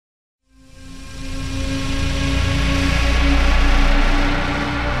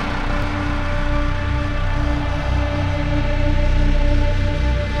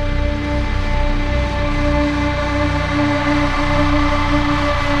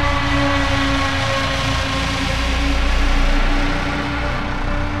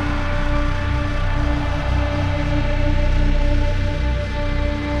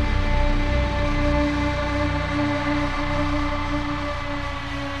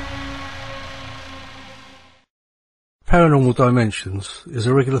Paranormal Dimensions is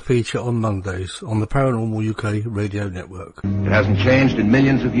a regular feature on Mondays on the Paranormal UK radio network. It hasn't changed in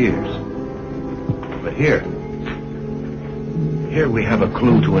millions of years. But here we have a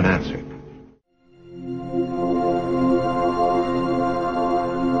clue to an answer.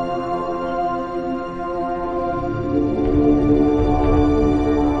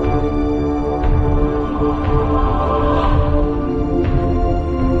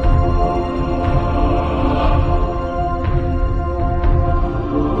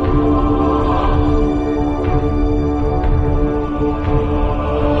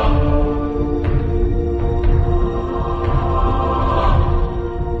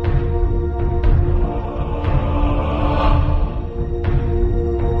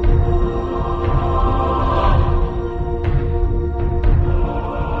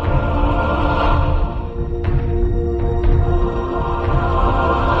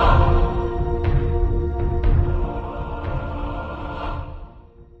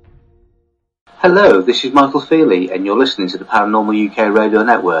 Hello, this is Michael Feely and you're listening to the Paranormal UK radio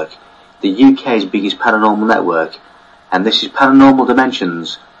network, the UK's biggest paranormal network, and this is Paranormal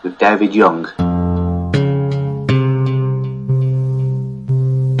Dimensions with David Young.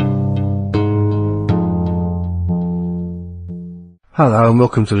 Hello and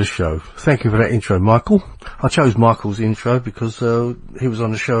welcome to the show. Thank you for that intro, Michael. I chose Michael's intro because he was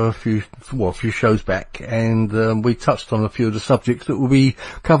on the show a few shows back, and we touched on a few of the subjects that we'll be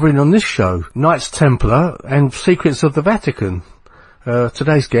covering on this show. Knights Templar and Secrets of the Vatican.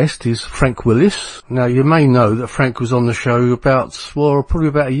 Today's guest is Frank Willis. Now, you may know that Frank was on the show probably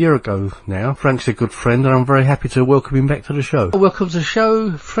about a year ago now. Frank's a good friend, and I'm very happy to welcome him back to the show. Welcome to the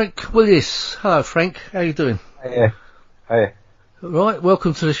show, Frank Willis. Hello, Frank. How are you doing? Hey. Right,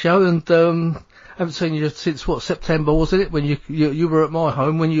 welcome to the show, and haven't seen you since September, wasn't it? When you were at my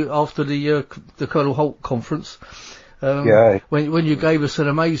home after the Colonel Holt conference. When you gave us an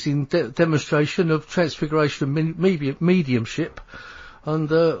amazing demonstration of transfiguration and mediumship,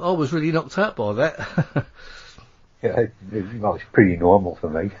 and I was really knocked out by that. Yeah, it's pretty normal for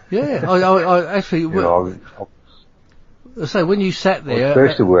me. Yeah, I actually. So when you sat there, I was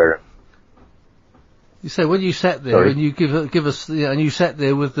first aware. You say when you sat there and you give us, and you sat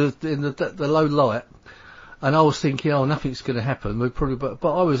there with the low light, and I was thinking, oh, nothing's going to happen. But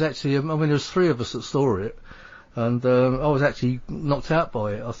I was actually, there was three of us that saw it, and I was actually knocked out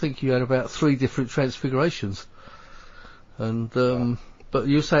by it. I think you had about 3 different transfigurations, and but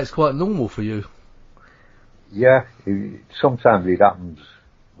you say it's quite normal for you. Yeah, sometimes it happens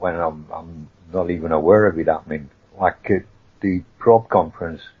when I'm not even aware of it happening. Like at the probe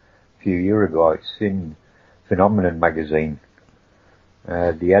conference a few years ago, it's in Phenomenon magazine.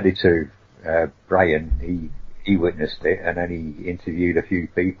 The editor, Brian, he witnessed it, and then he interviewed a few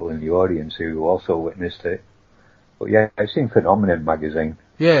people in the audience who also witnessed it. But yeah, it's in Phenomenon magazine.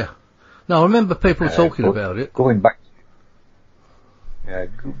 Yeah. No, I remember people talking about it. Going back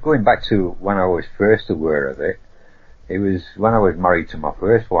to when I was first aware of it, it was when I was married to my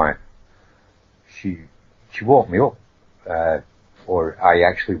first wife. She woke me up, or I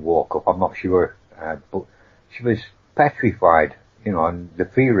actually woke up, I'm not sure, but she was petrified, and the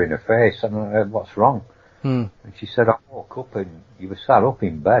fear in her face, and I said, what's wrong? And she said, I woke up and you were sat up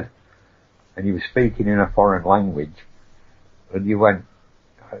in bed, and you were speaking in a foreign language, and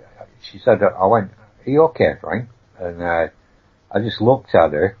she said, I went, are you okay, Frank? And I just looked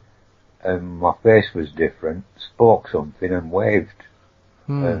at her, and my face was different, spoke something and waved.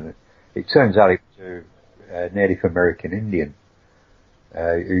 And it turns out it was a Native American Indian,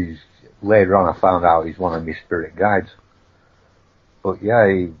 who's later on I found out he's one of my spirit guides. But yeah,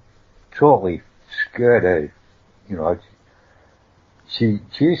 he totally scared her. She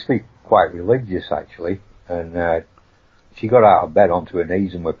used to be quite religious actually, and she got out of bed onto her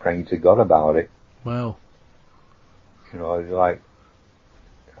knees and were praying to God about it. Wow. I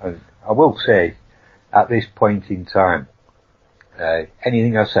will say, at this point in time,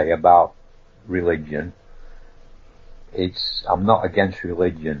 anything I say about religion, I'm not against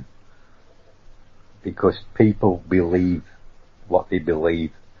religion, because people believe what they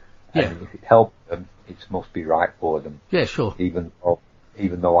believe, and if it helps them, it must be right for them. Yeah, sure. Even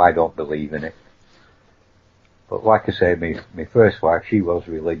though I don't believe in it. But like I say, my first wife, she was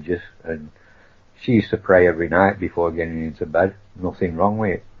religious, and she used to pray every night before getting into bed. Nothing wrong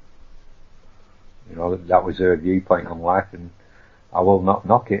with it. That was her viewpoint on life, and I will not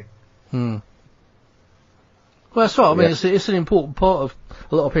knock it. Well, that's right. I mean, it's an important part of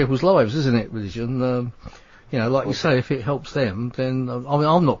a lot of people's lives, isn't it, religion? Like you say, if it helps them, then,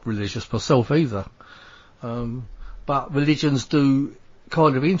 I'm not religious myself either. But religions do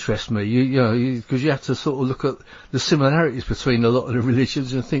kind of interests me. You know, because you have to sort of look at the similarities between a lot of the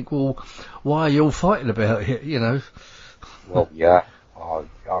religions and think, well, why are you all fighting about it? You know. Well, yeah.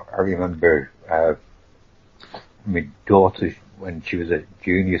 I remember my daughter, when she was at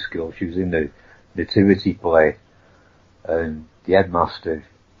junior school, she was in the nativity play, and the headmaster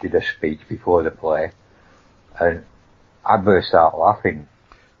did a speech before the play, and I burst out laughing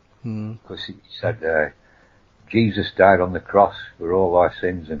because he said, Jesus died on the cross for all our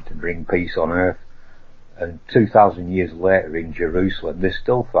sins and to bring peace on earth, and 2,000 years later in Jerusalem they're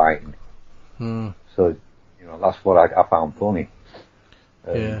still fighting. So, you know, that's what I found funny.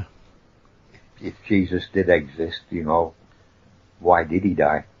 Yeah. If Jesus did exist, you know, why did he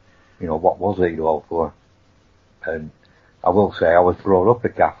die? You know, what was it all for? And I will say I was brought up a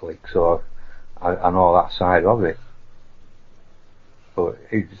Catholic, so I know that side of it. But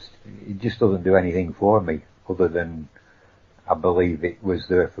it just doesn't do anything for me, other than I believe it was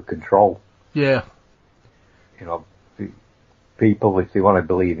there for control. Yeah. You know, people, if they want to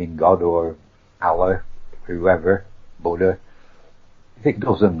believe in God or Allah, whoever, Buddha, if it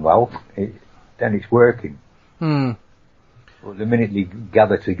does them well, then it's working. But the minute they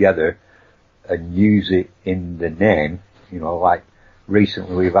gather together and use it in the name, you know, like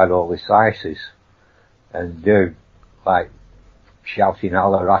recently we've had all this ISIS, and they're like shouting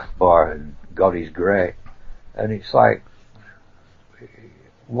Allah Akbar and God is great, and it's like,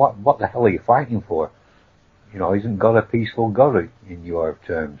 what the hell are you fighting for? You know, isn't God a peaceful God in your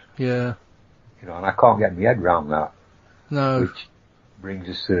terms? Yeah. You know, and I can't get my head around that. No. Which brings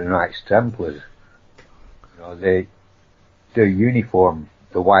us to the Knights Templars. You know, their uniform,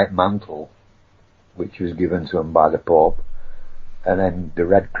 the white mantle, which was given to them by the Pope, and then the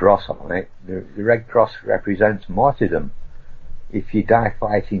red cross on it. The red cross represents martyrdom. If you die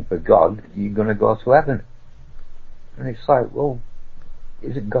fighting for God, you're going to go to heaven. And it's like, well,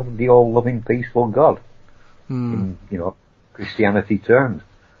 isn't God the all-loving, peaceful God? In, you know, Christianity terms.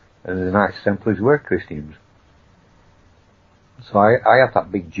 And the Knights Templars were Christians. So I have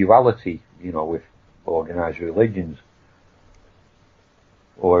that big duality, you know, with organised religions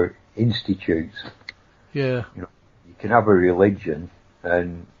or institutes. Yeah. You know, you can have a religion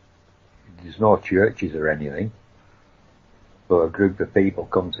and there's no churches or anything, but a group of people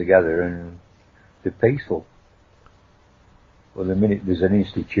come together and they're peaceful. Well, the minute there's an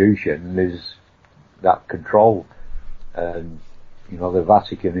institution, there's that control, and you know, the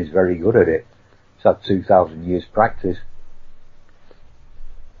Vatican is very good at it. It's had 2,000 years practice.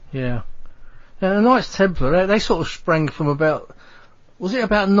 Yeah. Now, the Knights Templar, they sort of sprang from about, was it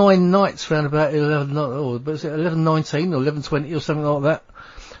about 9 knights round about 11, or was it 1119 or 1120 or something like that?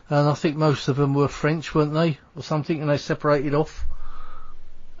 And I think most of them were French, weren't they? Or something, and they separated off.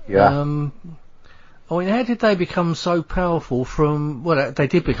 Yeah. I mean, how did they become so powerful from, well, they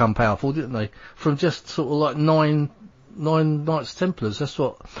did become powerful, didn't they? From just sort of like nine Knights Templars. That's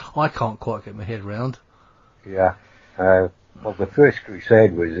what I can't quite get my head around. Yeah. Well, the first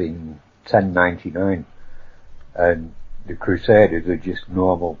crusade was in 1099, and the Crusaders were just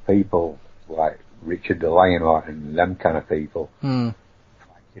normal people, like Richard the Lionheart and them kind of people,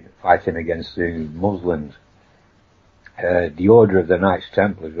 fighting against the Muslims. The Order of the Knights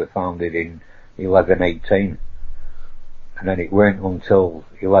Templars were founded in 1118, and then it weren't until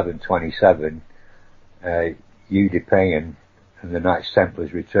 1127 Hugh Payen and the Knights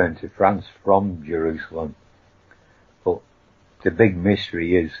Templars returned to France from Jerusalem. But the big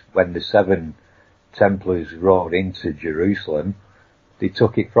mystery is, when the 7 Templars rode into Jerusalem, they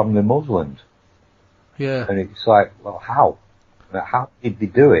took it from the Muslims. Yeah. And it's like, well, how? How did they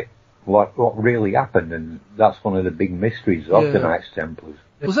do it? What really happened? And that's one of the big mysteries of the Knights Templars.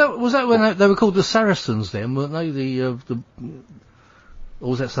 Was that when they were called the Saracens then, weren't they? Or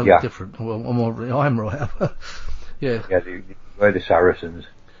was that something different? Well, I'm right. Yeah. Yeah, they were the Saracens.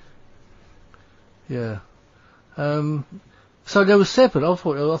 Yeah. So there was 7. I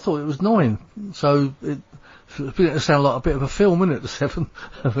thought it was 9. So it began to sound like a bit of a film, isn't it? The 7.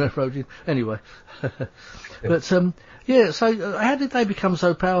 Anyway. But yeah. So how did they become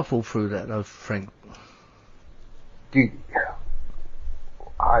so powerful through that, though, Frank?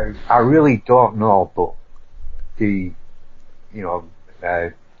 I really don't know, but the, you know,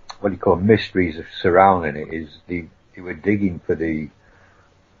 what do you call mysteries surrounding it is they were digging for the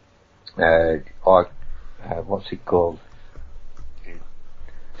ark, what's it called?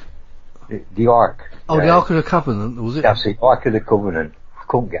 The Ark. Oh, the Ark of the Covenant, was it? That's it, Ark of the Covenant. I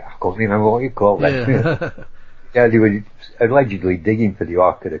couldn't remember what you called it. Yeah. Yeah, they were allegedly digging for the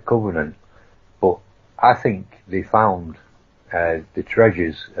Ark of the Covenant, but I think they found the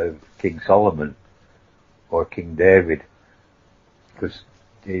treasures of King Solomon or King David, because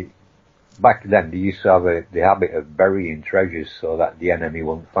back then they used to have the habit of burying treasures so that the enemy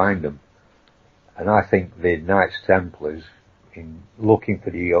wouldn't find them. And I think the Knights Templars, in looking for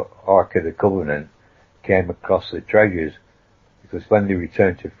the Ark of the Covenant, came across the treasures, because when they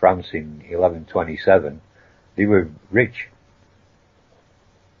returned to France in 1127, they were rich.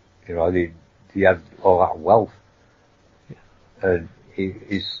 You know, they had all that wealth. And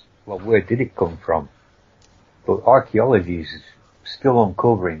well, where did it come from? But archaeology is still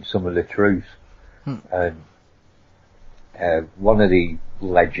uncovering some of the truths. And one of the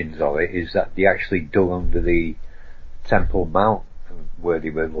legends of it is that they actually dug under the Temple Mount where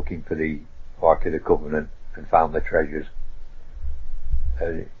they were looking for the Ark of the Covenant and found the treasures.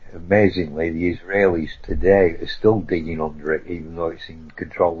 Amazingly, the Israelis today are still digging under it, even though it's in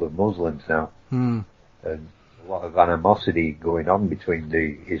control of Muslims now. And a lot of animosity going on between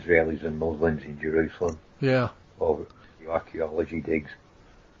the Israelis and Muslims in Jerusalem. Yeah. Over the archaeology digs.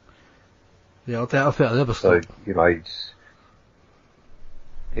 Yeah, I think I'll never stop. So, you know,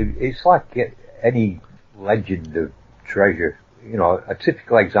 it's like any legend of treasure. You know, a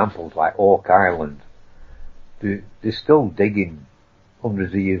typical example is like PAUK Island. They're still digging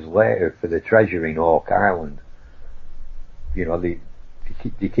hundreds of years later for the treasure in PAUK Island. You know, they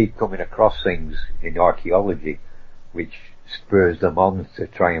keep coming across things in archaeology which spurs them on to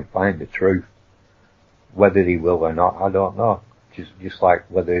try and find the truth. Whether they will or not, I don't know. Just like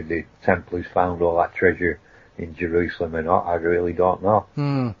whether the Templars found all that treasure in Jerusalem or not, I really don't know.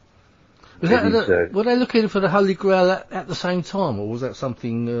 Were they looking for the Holy Grail at the same time, or was that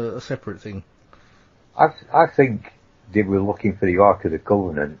something, a separate thing? I think they were looking for the Ark of the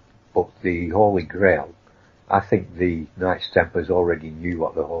Covenant, but the Holy Grail, I think the Knights Templars already knew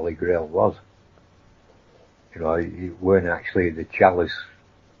what the Holy Grail was. You know, it weren't actually the chalice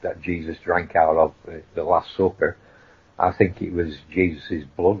that Jesus drank out of the Last Supper. I think it was Jesus'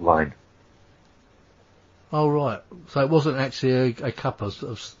 bloodline. Oh, right. So it wasn't actually a cup of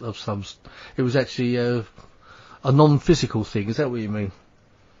some... It was actually a non-physical thing, is that what you mean?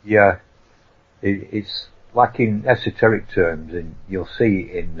 Yeah. It's like in esoteric terms, and you'll see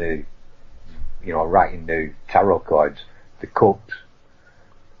in the, you know, right in the tarot cards, the cups,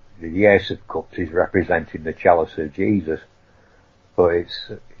 the Ace of Cups is representing the chalice of Jesus. But it's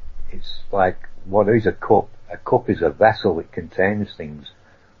like, what is a cup? A cup is a vessel. It contains things,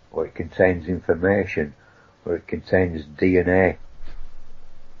 or it contains information, or it contains DNA.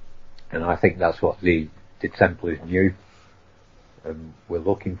 And I think that's what the Templars knew and were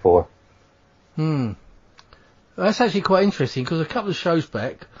looking for. That's actually quite interesting, because a couple of shows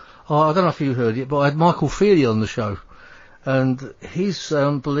back, I don't know if you heard it, but I had Michael Feely on the show. And his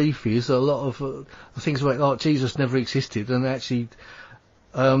belief is a lot of things like Jesus never existed, and actually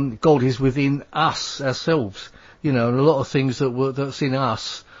God is within us, ourselves, you know, and a lot of things that's in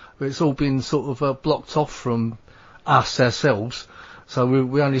us, it's all been sort of blocked off from us, ourselves. So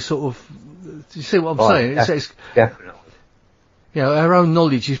we only sort of, do you see what I'm saying? It's definitely. You know, our own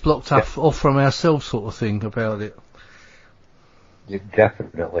knowledge is blocked off from ourselves, sort of thing about it.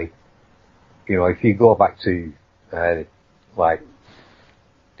 Definitely. You know, if you go back to like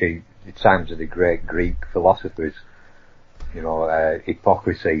the times of the great Greek philosophers, you know,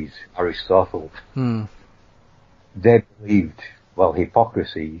 Hippocrates, Aristotle, they believed, well,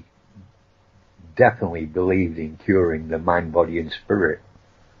 hypocrisy definitely believed in curing the mind, body and spirit,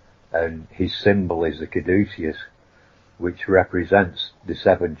 and his symbol is the caduceus, which represents the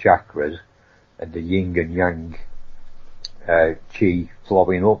 7 chakras and the yin and yang chi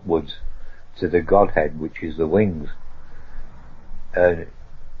flowing upwards to the Godhead, which is the wings. And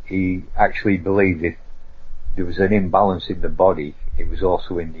he actually believed if there was an imbalance in the body, it was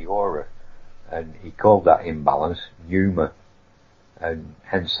also in the aura, and he called that imbalance pneuma, and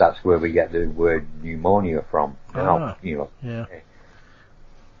hence that's where we get the word pneumonia from. You know, yeah.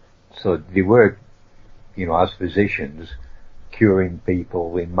 So they were, you know, as physicians, curing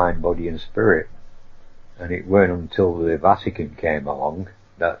people in mind, body and spirit. And it weren't until the Vatican came along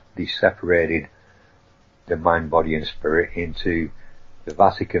that they separated the mind, body and spirit into, the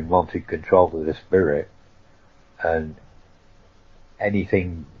Vatican wanted control of the spirit, and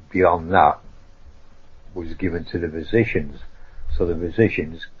anything beyond that was given to the physicians. So the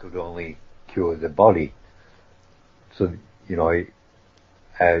physicians could only cure the body. So, you know,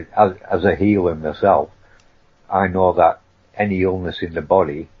 as a healer myself, I know that any illness in the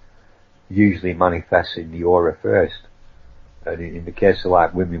body usually manifests in the aura first. And in the case of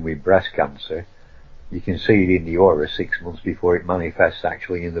like women with breast cancer, you can see it in the aura 6 months before it manifests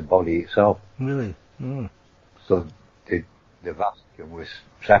actually in the body itself. Really? So the Vatican was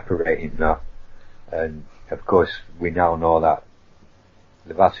separating that. And of course we now know that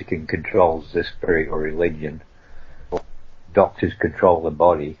the Vatican controls the spirit or religion, doctors control the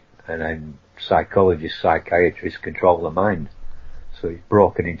body, and then psychologists, psychiatrists control the mind. So it's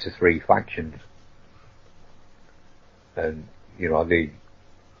broken into three factions. And, you know,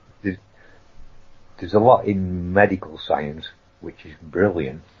 there's a lot in medical science which is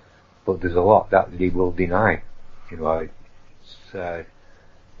brilliant, but there's a lot that they will deny. You know, they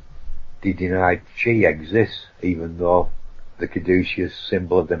deny chi exists, even though the caduceus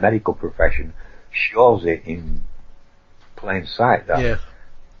symbol of the medical profession shows it in plain sight that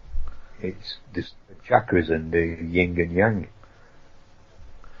it's the chakras and the yin and yang.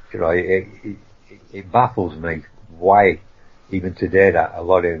 You know, it baffles me why even today that a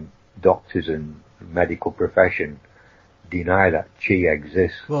lot of doctors and medical profession deny that chi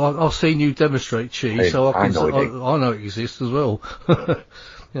exists. Well, I've seen you demonstrate chi, so I know it exists as well.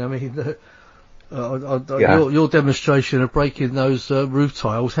 You know, I mean, your demonstration of breaking those roof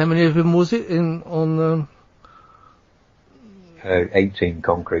tiles. How many of them was it on? 18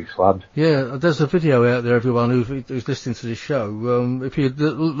 concrete slabs. Yeah, there's a video out there. Everyone who's listening to this show, if you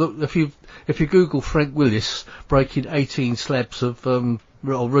look, if you Google Frank Willis breaking 18 slabs of or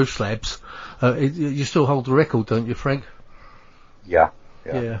roof slabs, you still hold the record, don't you, Frank? Yeah.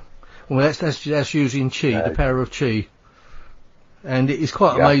 Well, that's using chi, the power of chi, and it's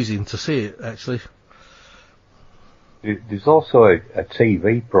quite amazing to see it actually. There's also a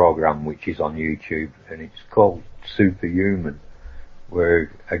TV program which is on YouTube, and it's called Superhuman,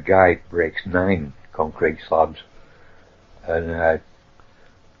 where a guy breaks 9 concrete slabs, and I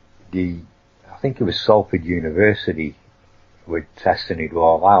think it was Salford University were testing it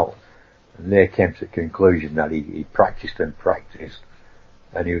all out, and they came to the conclusion that he practiced, and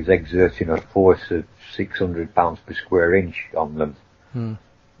he was exerting a force of 600 pounds per square inch on them.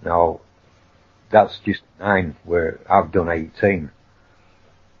 Now, that's just 9, where I've done 18.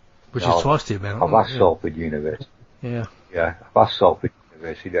 Which is twice the amount. I've asked Salford University. Yeah, I've asked Salford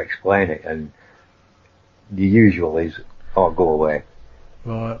University to explain it, and the usual is, go away.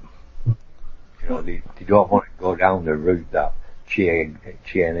 Right. You know, they don't want to go down the route that chi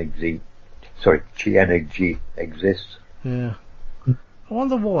energy exists. Yeah. I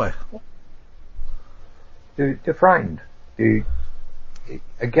wonder why. They're frightened.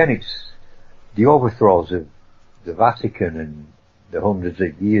 Again, it's the overthrows of the Vatican and the hundreds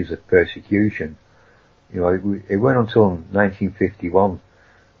of years of persecution. You know, it went until 1951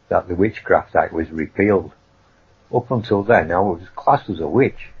 that the Witchcraft Act was repealed. Up until then, I was classed as a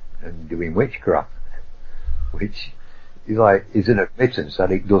witch and doing witchcraft, which is an admittance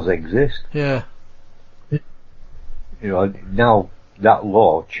that it does exist. Yeah. You know, now that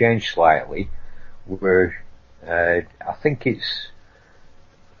law changed slightly, where I think it's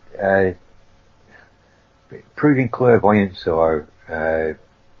proving clairvoyance or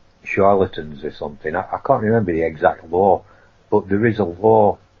charlatans or something. I can't remember the exact law, but there is a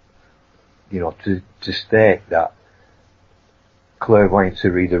law, you know, to state that clairvoyants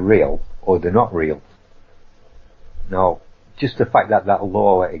are either real or they're not real. Now, just the fact that that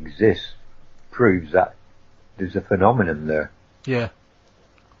law exists proves that there's a phenomenon there. Yeah.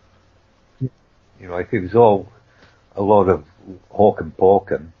 You know, if it was all a lot of hawk and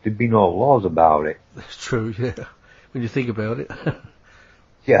pokum, there'd be no laws about it. That's true, yeah. When you think about it.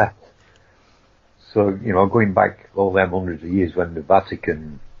 Yeah. So, you know, going back all them hundreds of years when the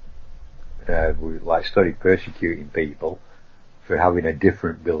Vatican started persecuting people for having a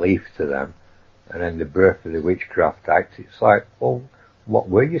different belief to them, and then the birth of the Witchcraft Act, it's like, well, what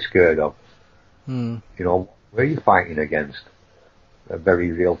were you scared of? You know, what were you fighting against? A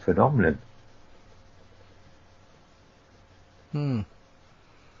very real phenomenon.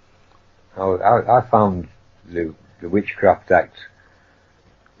 I found the Witchcraft Act,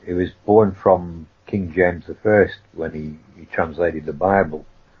 it was born from King James I when he translated the Bible.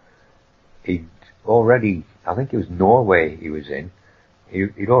 He'd already, I think it was Norway he was in,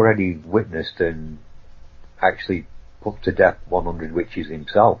 he'd already witnessed and actually put to death 100 witches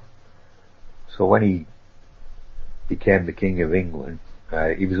himself. So when he became the King of England,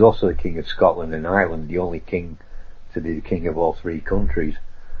 he was also the King of Scotland and Ireland, the only king to be the king of all 3 countries.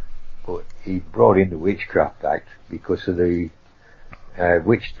 But he brought in the Witchcraft Act because of the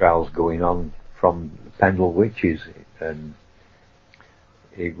witch trials going on from Pendle witches, and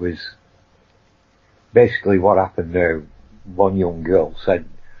it was basically what happened there. One young girl said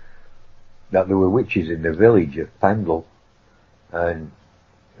that there were witches in the village of Pendle, and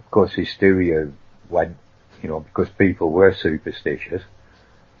of course hysteria went, you know, because people were superstitious,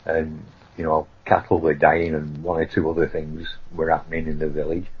 and, you know, cattle were dying and 1 or 2 other things were happening in the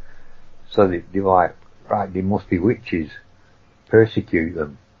village. So they were like, right, there must be witches persecute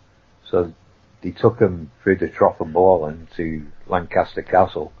them. So they took them through the Trough of Bowland to Lancaster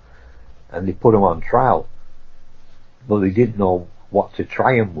Castle, and they put them on trial. But they didn't know what to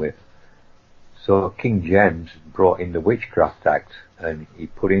try them with. So King James brought in the Witchcraft Act, and he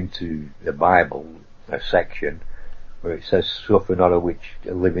put into the Bible a section where it says, "Suffer not a witch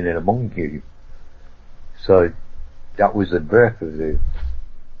living in among you." So that was the birth of the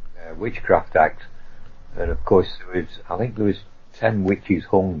Witchcraft Act. And of course I think there was 10 witches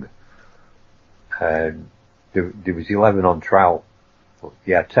hung, and there was 11 on trial, but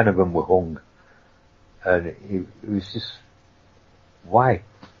yeah, 10 of them were hung. And it was just, why?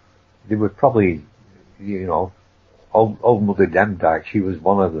 They were probably, old Mother Demdike, she was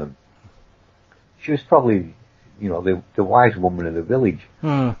one of them. She was probably, the wise woman of the village,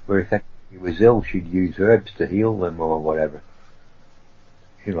 where if anybody was ill, she'd use herbs to heal them or whatever.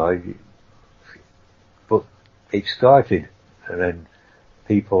 But it started, and then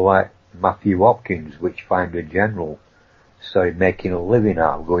people like Matthew Hopkins, Witchfinder General, started making a living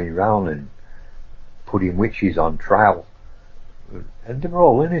out of going round and putting witches on trial, and they were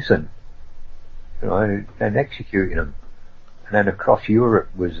all innocent, and executing them. And then across Europe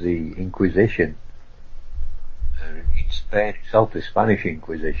was the Inquisition, and in Spain itself, the Spanish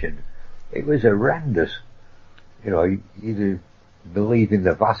Inquisition. It was horrendous. Either believe in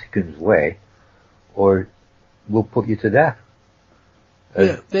the Vatican's way, or we'll put you to death.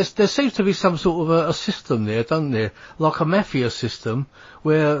 Yeah, there seems to be some sort of a system there, doesn't there? Like a mafia system,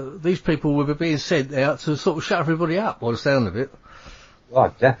 where these people were being sent out to sort of shut everybody up, by the sound of it. Oh,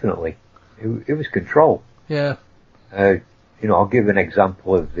 definitely. It was control. Yeah. I'll give an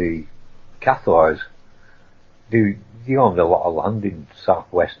example of the Cathars. They owned a lot of land in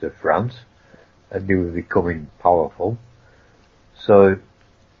southwest of France, and they were becoming powerful. So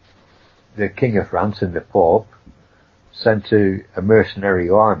the King of France and the Pope sent a mercenary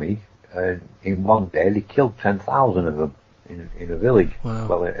army, and in one day they killed 10,000 of them in a village, wow.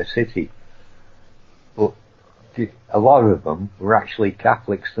 Well, in a city. But a lot of them were actually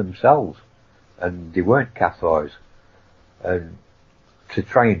Catholics themselves, and they weren't Cathars. And to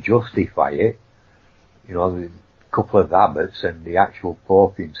try and justify it, the couple of abbots and the actual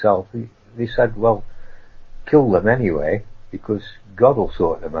Pope himself, they said, well, kill them anyway, because God will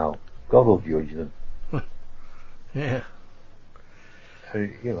sort them out. God will judge them. Yeah.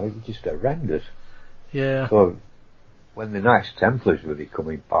 It's just horrendous. Yeah. So, when the Knights Templars were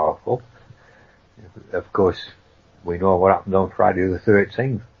becoming powerful, of course, we know what happened on Friday the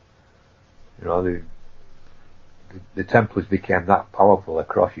 13th. The Templars became that powerful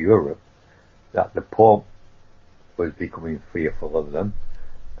across Europe that the Pope was becoming fearful of them,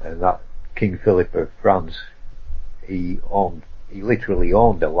 and that King Philip of France, he literally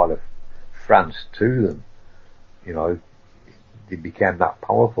owned a lot of France to them. They became that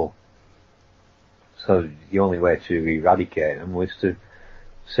powerful. So the only way to eradicate them was to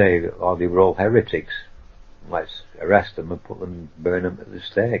say, they were all heretics. Let's arrest them and burn them at the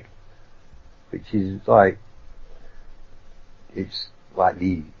stake. Which is it's like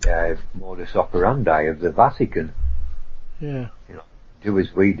the modus operandi of the Vatican. Yeah. Do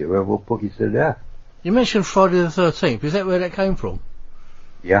as we do, or we'll put you to death. You mentioned Friday the 13th. Is that where that came from?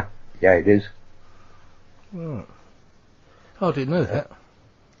 Yeah, it is. Right. Oh, I didn't know that.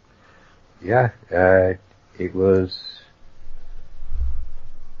 Yeah, it was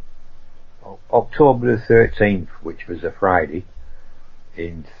October the 13th, which was a Friday,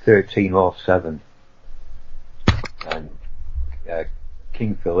 in 1307. And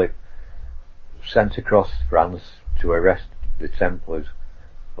King Philip sent across France to arrest the Templars,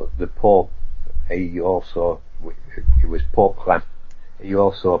 but the Pope, it was Pope Clement, he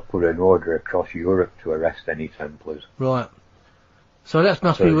also put an order across Europe to arrest any Templars. Right. So that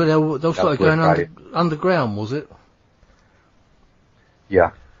must be where they started going underground, was it?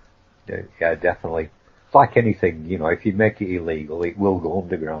 Yeah, definitely. It's like anything, if you make it illegal, it will go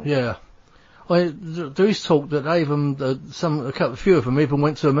underground. Yeah. Well, there is talk that they even a few of them even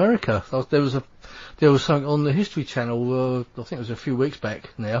went to America. There was something on the History Channel. I think it was a few weeks back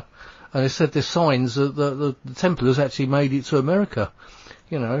now, and they said there's signs that the Templars actually made it to America.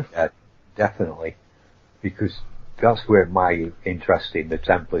 Yeah, definitely, because that's where my interest in the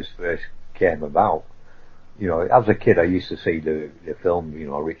Templars first came about. As a kid, I used to see the film,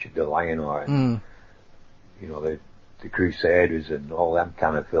 Richard the Lionheart, and, the Crusaders and all them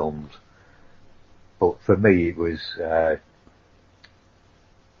kind of films. But for me, it was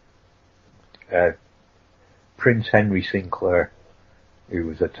Prince Henry Sinclair, who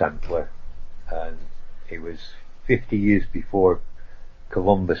was a Templar, and it was 50 years before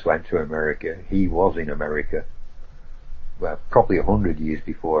Columbus went to America. He was in America well, probably 100 years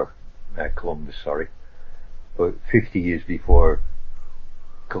before Columbus, sorry, but 50 years before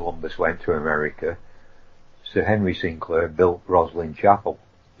Columbus went to America, Sir Henry Sinclair built Roslyn Chapel.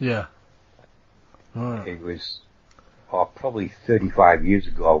 Yeah. Right. It was probably 35 years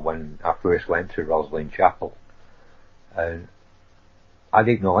ago when I first went to Roslyn Chapel, and I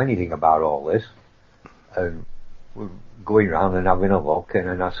didn't know anything about all this, and we're going around and having a look, and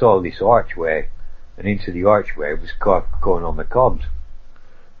then I saw this archway, and into the archway was going on the cobs,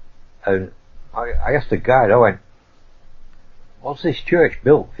 and I asked the guide, I went, was this church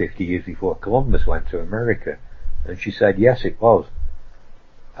built 50 years before Columbus went to America? And she said, yes, it was.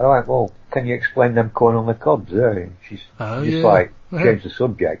 I went, well, can you explain them corn on the cobs there? And she's changed the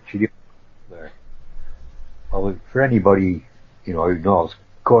subject. She didn't there. Well, for anybody, who knows,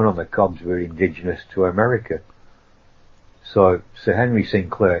 corn on the cobs were indigenous to America. So Sir Henry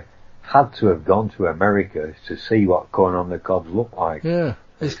Sinclair had to have gone to America to see what corn on the cobs looked like. Yeah.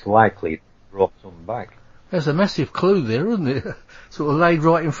 It's likely he brought some back. There's a massive clue there, isn't it? Sort of laid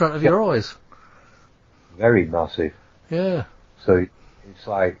right in front of your eyes. Very massive. Yeah. So it's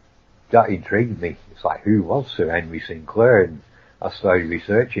like, that intrigued me. It's like, who was Sir Henry Sinclair? And I started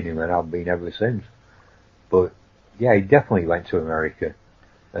researching him, and I've been ever since. But yeah, he definitely went to America.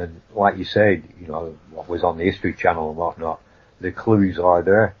 And like you said, what was on the History Channel and whatnot, the clues are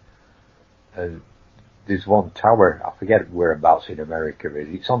there. And there's one tower, I forget whereabouts in America it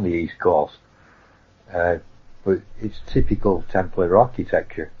is. It's on the East Coast. But it's typical Templar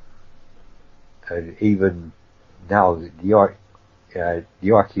architecture. And even now,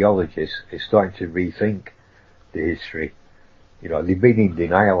 the archaeologists are starting to rethink the history. They've been in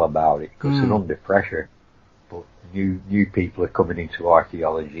denial about it because they're under pressure. But new people are coming into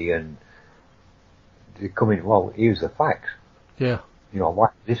archaeology, and they're coming, well, here's the facts. Yeah. Why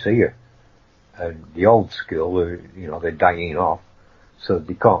is this here? And the old school, they're dying off, so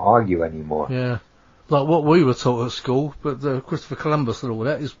they can't argue anymore. Yeah. Like what we were taught at school, but Christopher Columbus and all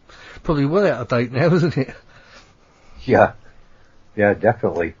that is probably well out of date now, isn't it? Yeah,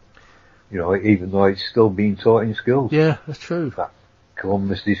 definitely. Even though it's still being taught in schools. Yeah, that's true. That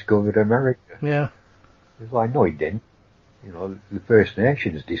Columbus discovered America. Yeah. It's like, no, he didn't. The First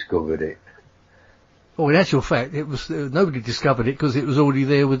Nations discovered it. Well, in actual fact, it was nobody discovered it because it was already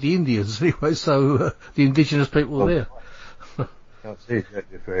there with the Indians anyway. So the indigenous people were there. That's it.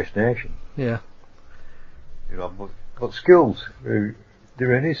 The First Nation. Yeah. But schools, they're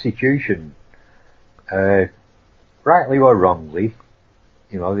an institution, rightly or wrongly.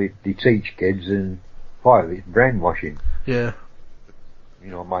 They teach kids, and part of it's brainwashing. Yeah.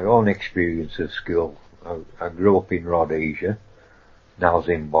 My own experience of school. I grew up in Rhodesia, now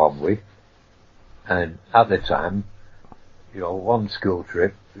Zimbabwe, and at the time, one school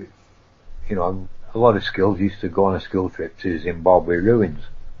trip, a lot of schools used to go on a school trip to Zimbabwe ruins,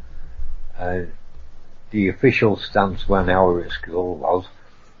 and the official stance when I was at school was,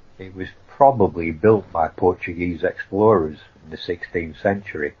 it was probably built by Portuguese explorers in the 16th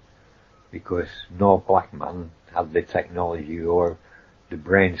century, because no black man had the technology or the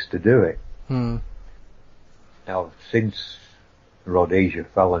brains to do it. Now, since Rhodesia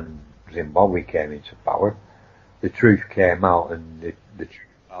fell and Zimbabwe came into power, the truth came out, and the truth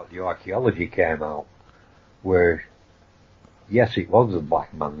about the archaeology came out, where, yes, it was a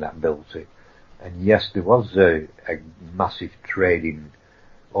black man that built it, and yes, there was a massive trading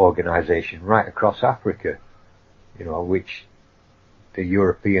organisation right across Africa, which the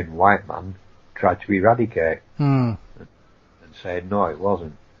European white man tried to eradicate, and said, no, it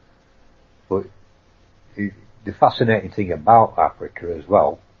wasn't. But the fascinating thing about Africa as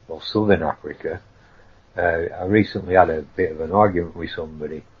well Southern Africa, I recently had a bit of an argument with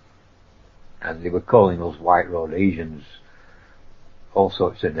somebody, and they were calling us white Rhodesians all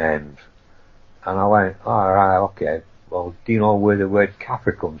sorts of names, and I went, alright, okay, well, do you know where the word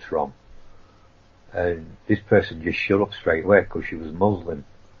Kaffir comes from? And this person just shut up straight away because she was Muslim.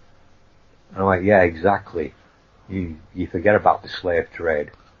 And I went, yeah, exactly. You forget about the slave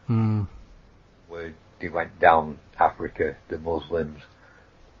trade, where they went down Africa, the Muslims,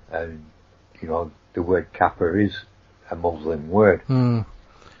 and the word Kaffir is a Muslim word.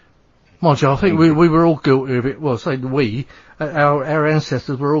 Mind you, I think we were all guilty of it. Well, say we, our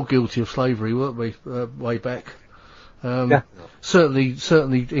ancestors were all guilty of slavery, weren't we, way back? Yeah. Certainly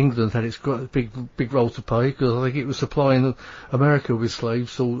England had its big role to play, because I think it was supplying America with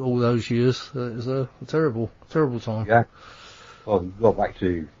slaves all those years. It was a terrible time. Yeah. Well, go back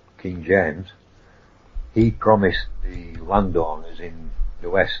to King James. He promised the landowners in the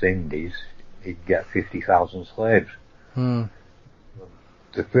West Indies he'd get 50,000 slaves.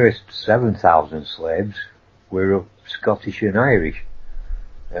 The first 7,000 slaves were Scottish and Irish,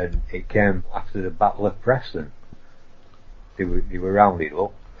 and it came after the Battle of Preston. They were rounded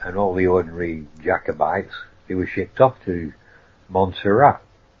up, and all the ordinary Jacobites, they were shipped off to Montserrat.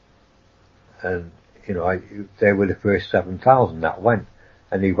 And, you know, they were the first 7,000 that went.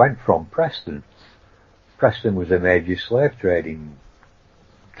 And they went from Preston. Preston was a major slave trading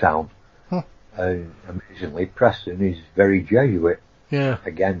town. Huh. And amazingly, Preston is very Jesuit. Yeah.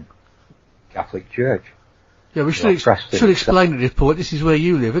 Again, Catholic Church. Yeah, we should explain at this point, this is where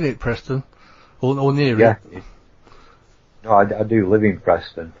you live, isn't it, Preston? Or near it? Yeah. No, I do live in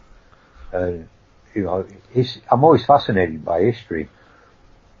Preston. And, you know, I'm always fascinated by history.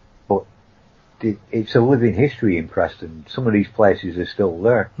 But it's a living history in Preston. Some of these places are still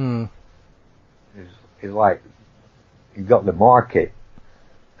there. It's like, you've got the market,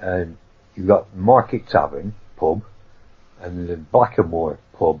 and you've got Market Tavern pub, and the Blackamoor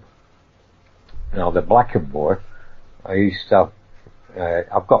pub. Now the Blackamoor, I used to have,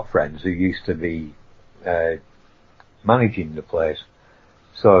 I've got friends who used to be, managing the place.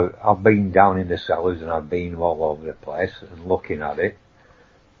 So I've been down in the cellars and I've been all over the place and looking at it.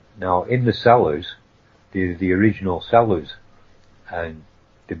 Now in the cellars, the original cellars, and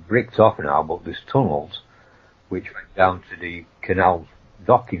they're bricked off now, but there's tunnels which went down to the canal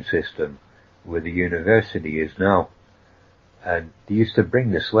docking system where the university is now. And they used to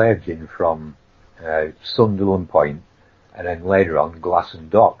bring the slaves in from Sunderland Point, and then later on Glasson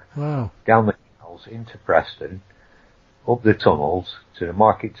Dock. Wow. Down the canals into Preston, up the tunnels to the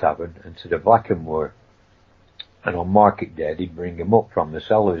Market Tavern and to the Blackamoor. And on market day they'd bring them up from the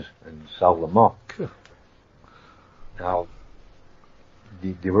cellars and sell them off. Cool. Now,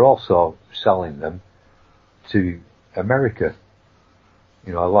 they were also selling them to America.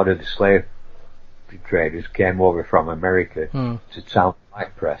 You know, a lot of the slave traders came over from America to towns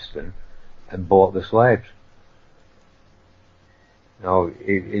like Preston and bought the slaves. Now,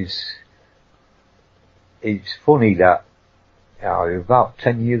 it's funny that about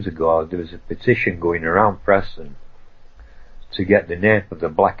 10 years ago there was a petition going around Preston to get the name of the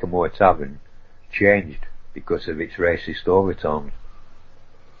Blackamoor Tavern changed because of its racist overtones.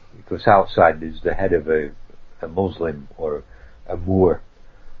 Because outside there's the head of a Muslim or a Moor,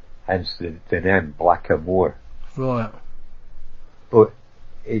 hence the name Blackamoor. Right. But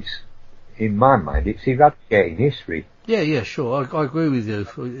it's, in my mind, it's eradicating history. Yeah, sure. I agree with you.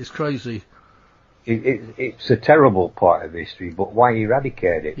 It's crazy. It's a terrible part of history, but why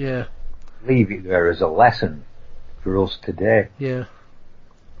eradicate it? Yeah. Leave it there as a lesson for us today. Yeah.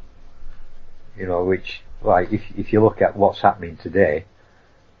 You know, which, like, if you look at what's happening today,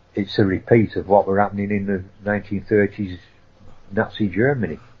 it's a repeat of what were happening in the 1930s Nazi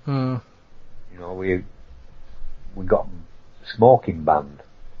Germany. You know, we got smoking banned.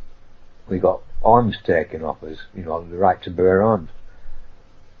 We got arms taken off us, you know, the right to bear arms.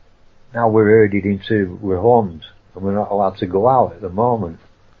 Now we're herded into our homes and we're not allowed to go out at the moment.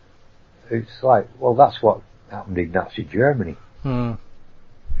 It's like, well, that's what happened in Nazi Germany. You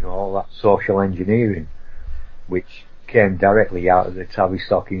know, all that social engineering, which came directly out of the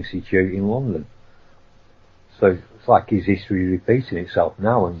Tavistock Institute in London. So it's like his history repeating itself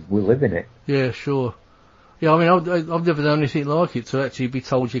now, and we live in it. Yeah, sure. Yeah, I mean, I've never known anything like it, to actually be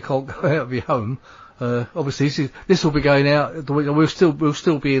told you can't go out of your home. Obviously this will be going out, we'll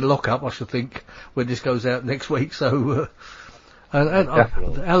still be in lockup, I should think, when this goes out next week, so, and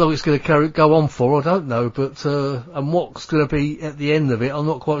how long it's going to go on for, I don't know, but, and what's going to be at the end of it, I'm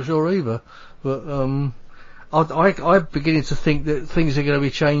not quite sure either. But, I'm beginning to think that things are going to be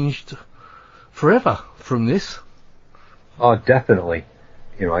changed forever from this. Oh, definitely.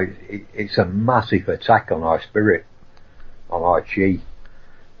 You know, it's a massive attack on our spirit, on our chi.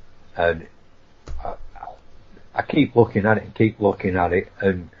 And I keep looking at it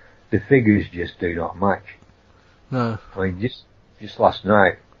and the figures just do not match. No. I mean, just last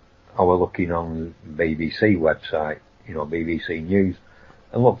night I was looking on the BBC website, you know, BBC News,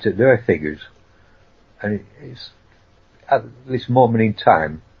 and looked at their figures. And it's, at this moment in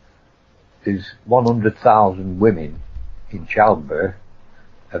time, there's 100,000 women in childbirth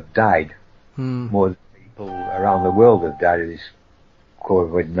have died. More people around the world have died of this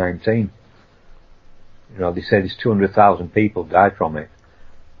COVID-19. You know, they say there's 200,000 people died from it.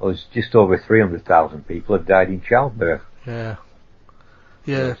 Well, it's just over 300,000 people have died in childbirth. Yeah,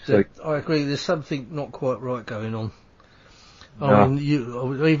 so I agree. There's something not quite right going on. I mean,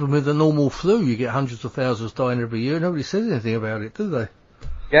 even with the normal flu, you get hundreds of thousands dying every year. Nobody says anything about it, do they?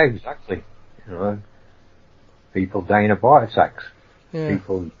 Yeah, exactly. You know, people dying of heart attacks. Yeah.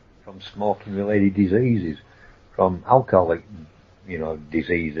 People from smoking-related diseases, from alcoholic, you know,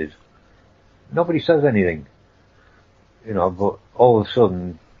 diseases. Nobody says anything. you know, but all of a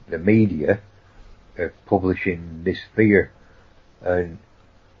sudden the media are publishing this fear, and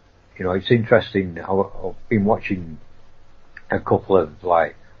you know, it's interesting. I've been watching a couple of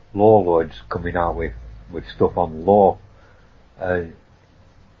like law lords coming out with stuff on law, and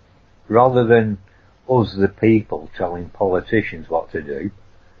rather than us the people telling politicians what to do,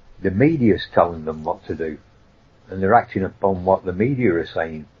 the media's telling them what to do, and they're acting upon what the media are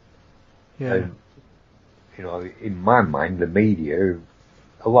saying. Yeah. And, you know, in my mind, the media,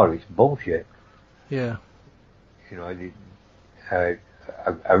 a lot of it's bullshit. Yeah. You know,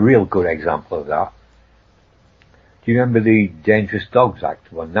 a real good example of that. Do you remember the Dangerous Dogs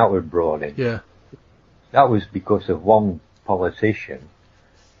Act when that was brought in? Yeah. That was because of one politician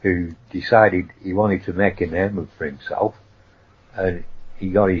who decided he wanted to make a name for himself, and he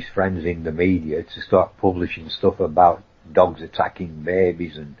got his friends in the media to start publishing stuff about dogs attacking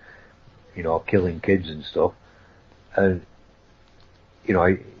babies and, you know, killing kids and stuff. And, you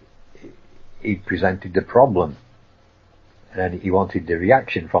know, he presented the problem, and then he wanted the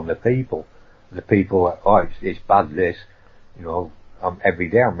reaction from the people. The people were, oh, it's bad this, you know, every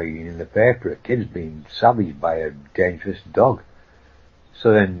day I'm reading in the paper a kid's being savaged by a dangerous dog.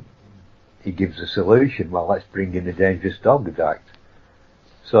 So then he gives a solution, well, let's bring in the Dangerous Dogs Act.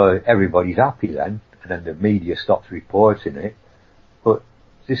 So everybody's happy then, and then the media stops reporting it, but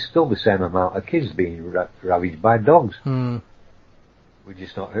there's still the same amount of kids being ravaged by dogs. Mm. We're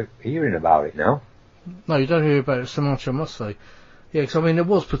just not hearing about it now. No, you don't hear about it so much, I must say. Yeah, because I mean, there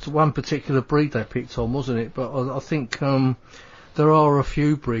was one particular breed they picked on, wasn't it? But I think there are a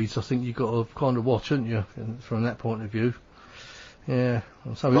few breeds I think you've got to kind of watch, haven't you, from that point of view. Yeah.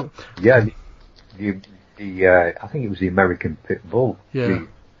 So yeah, I think it was the American Pit Bull. Yeah.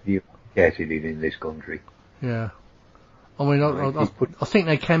 The eradicated it in this country. Yeah. I mean, I think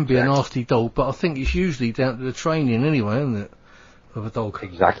they can be a nasty dog, but I think it's usually down to the training anyway, isn't it, of a dog?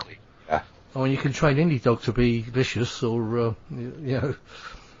 Exactly. Yeah. I mean, you can train any dog to be vicious, or you know.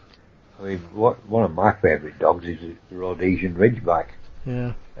 I mean, one of my favourite dogs is the Rhodesian Ridgeback.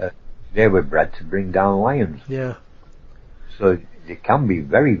 Yeah. They were bred to bring down lions. Yeah. So they can be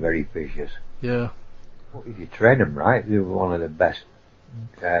very, very vicious. Yeah. Well, if you train them right, they're one of the best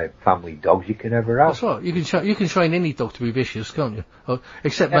family dogs you can ever have. That's right. You can train any dog to be vicious, can't you? Oh,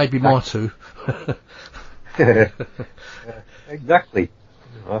 except maybe my two. Exactly.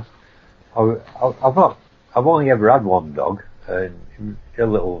 You know, I've only ever had one dog, and a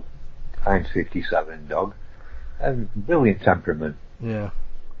little Heinz 57 dog, and brilliant temperament. Yeah.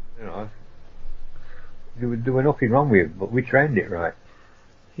 You know, there were nothing wrong with it, but we trained it right.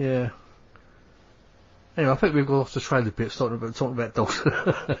 Yeah. Anyway, I think we've gone off the trail a bit, talking about dogs.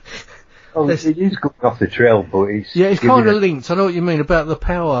 Oh, it is going off the trail, but it's kind of linked. I know what you mean about the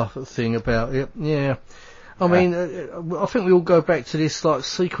power thing about it. Yeah. I mean, I think we all go back to this like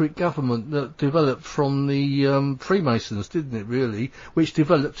secret government that developed from the Freemasons, didn't it? Really, which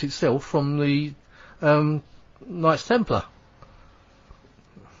developed itself from the Knights Templar.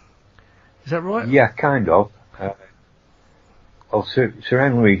 Is that right? Yeah, kind of. Well, Sir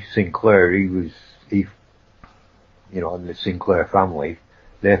Henry Sinclair, you know, in the Sinclair family,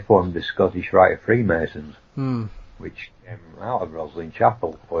 they formed the Scottish Rite of Freemasons, which came out of Roslin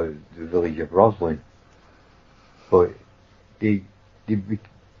Chapel, or the village of Roslin. But you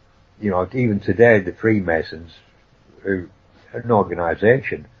know, even today, the Freemasons are an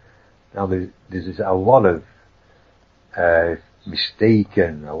organisation. Now, there's a lot of mystique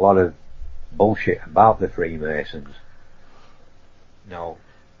and a lot of bullshit about the Freemasons. Now,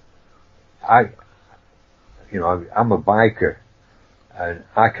 I'm a biker, and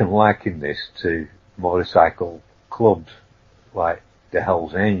I can liken this to motorcycle clubs like the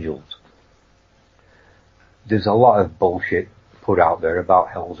Hells Angels. There's a lot of bullshit put out there about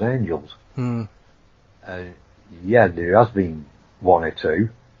Hells Angels. And yeah, there has been one or two,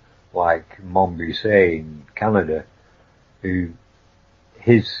 like Montbusset in Canada,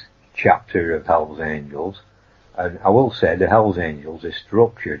 his chapter of Hells Angels, and I will say the Hells Angels are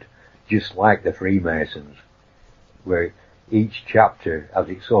structured just like the Freemasons, where each chapter has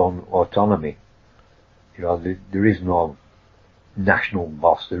its own autonomy. You know, there is no national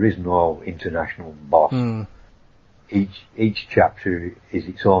boss, there is no international boss. Each chapter is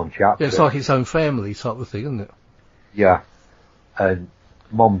its own chapter. Yeah, it's like its own family type of thing, isn't it? Yeah. And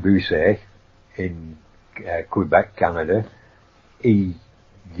Montbusset in Quebec, Canada, he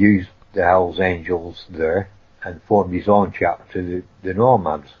used the Hells Angels there and formed his own chapter, the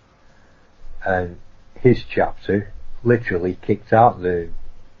Nomads. And his chapter literally kicked out the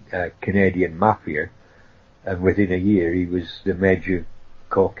Canadian mafia, and within a year he was the major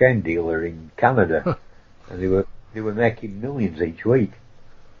cocaine dealer in Canada. And They were making millions each week.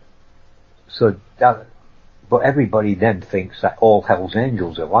 So that, but everybody then thinks that all Hell's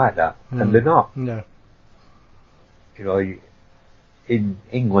Angels are like that, and they're not. No. You know, in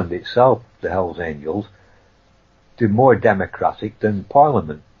England itself, the Hell's Angels, they're more democratic than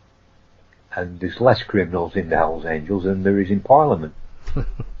Parliament. And there's less criminals in the Hell's Angels than there is in Parliament.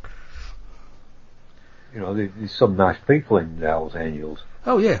 You know, there's some nice people in the Hell's Angels.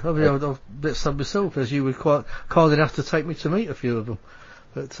 Oh yeah, I mean, I've met some myself, as you were quite kind enough to take me to meet a few of them.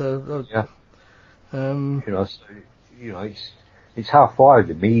 But yeah. You know, so, you know, it's how far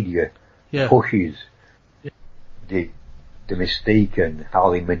the media pushes the mystique and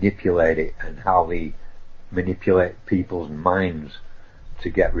how they manipulate it and how they manipulate people's minds to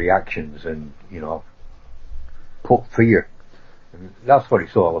get reactions and, you know, put fear. And that's what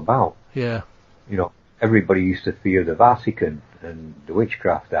it's all about. Yeah. You know, everybody used to fear the Vatican and the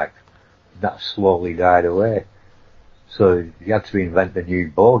Witchcraft Act. That slowly died away. So you had to invent a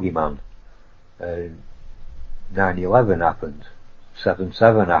new bogeyman. 9/11 happened.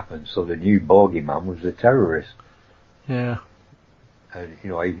 7/7 happened. So the new bogeyman was the terrorist. Yeah. And, you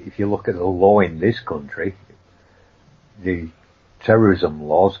know, if you look at the law in this country, the terrorism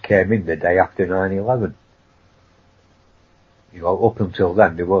laws came in the day after 9/11. You know, up until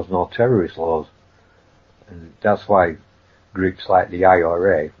then there was no terrorist laws. And that's why groups like the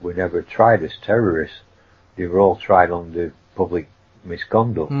IRA were never tried as terrorists. They were all tried under public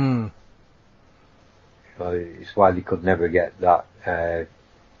misconduct. So it's why they could never get that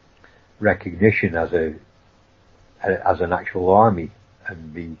recognition as an actual army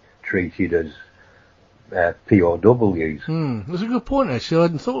and be treated as POWs. That's a good point, actually. I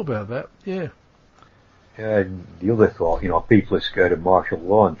hadn't thought about that. Yeah. And the other thought, you know, people are scared of martial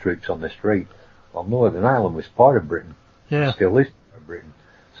law and troops on the street. Well, Northern Ireland was part of Britain. Yeah. It still is part of Britain.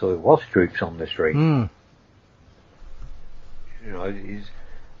 So there was troops on the street. You know,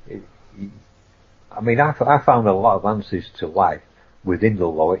 I mean, I found a lot of answers to life within the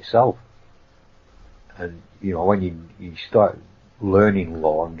law itself. And, you know, when you start learning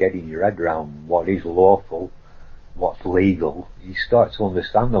law and getting your head around what is lawful, what's legal, you start to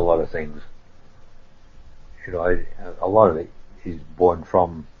understand a lot of things. You know, a lot of it is born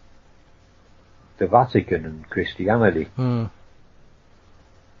from the Vatican and Christianity.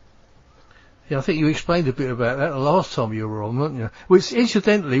 Yeah, I think you explained a bit about that the last time you were on, weren't you? Which,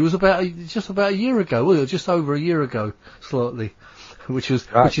 incidentally, was just about a year ago, wasn't it? Just over a year ago, slightly, which is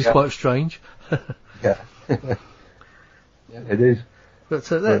quite strange. Yeah. Yeah, it is. But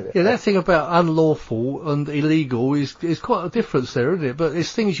that thing about unlawful and illegal is quite a difference there, isn't it? But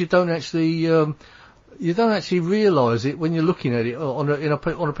it's things you don't actually realise it when you're looking at it on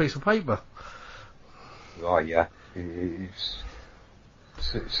a piece of paper. Oh yeah, it's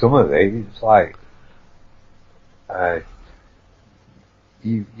some of it. It's like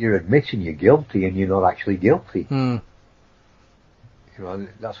you're admitting you're guilty and you're not actually guilty. You know,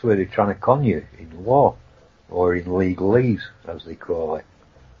 that's where they're trying to con you in law or in legalese, as they call it.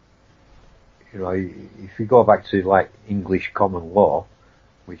 You know, if you go back to like English common law,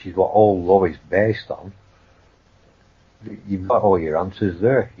 which is what all law is based on, you've got all your answers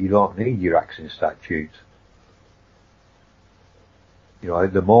there. You don't need your acts and statutes. You know,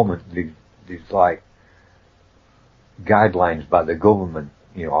 at the moment, there's like guidelines by the government,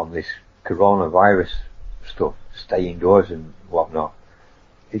 you know, on this coronavirus stuff, stay indoors and whatnot.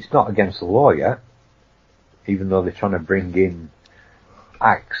 It's not against the law yet, even though they're trying to bring in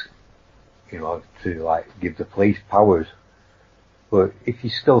acts, you know, to like give the police powers. But if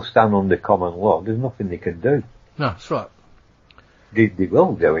you still stand under common law, there's nothing they can do. No, that's right. They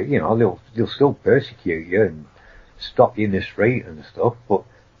will do it, you know, they'll still persecute you and stop you in the street and stuff, but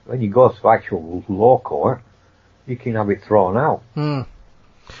when you go to actual law court, you can have it thrown out. Well,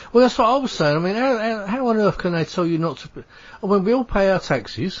 that's what I was saying. I mean, how on earth can they tell you not to? I mean, we all pay our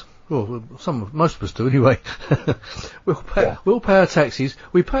taxes. Well, most of us do anyway. We'll pay our taxes.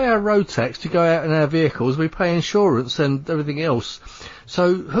 We pay our road tax to go out in our vehicles. We pay insurance and everything else.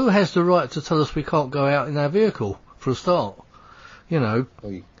 So who has the right to tell us we can't go out in our vehicle for a start? You know,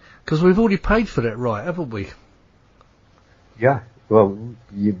 because we've already paid for that right, haven't we? Yeah. Well,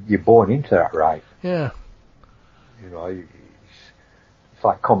 you're born into that right. Yeah. You know, it's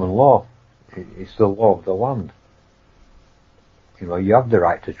like common law. It's the law of the land. You know, you have the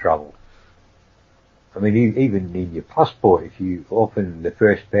right to travel. I mean, even in your passport, if you open the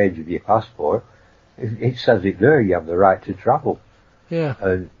first page of your passport, it says it there, you have the right to travel. Yeah.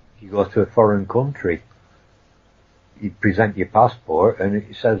 And you go to a foreign country, you present your passport and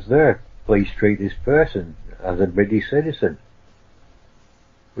it says there, please treat this person as a British citizen.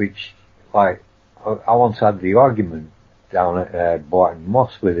 Which, like, I once had the argument down at Barton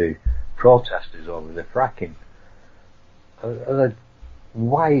Moss with the protesters over the fracking. I said,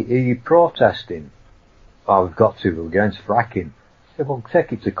 why are you protesting? Oh, we've got to, we're against fracking. I said, well,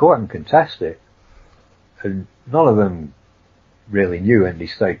 take it to court and contest it. And none of them really knew, and they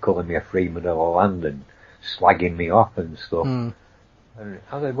started calling me a freeman of the land and slagging me off and stuff. And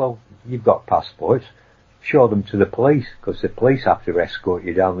I said, well, you've got passports, show them to the police, because the police have to escort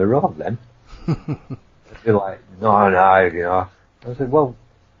you down the road then. They're like, no, you know. I said, well,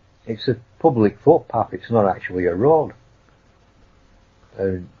 it's a public footpath, it's not actually a road.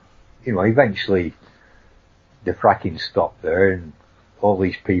 And, you know, eventually the fracking stopped there, and all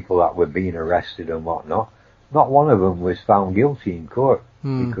these people that were being arrested and whatnot, not one of them was found guilty in court,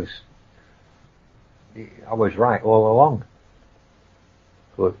 because I was right all along.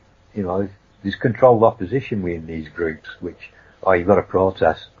 But, you know, there's controlled opposition within these groups, which, oh, you've got to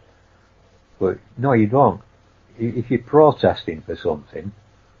protest. But, no, you don't. If you're protesting for something,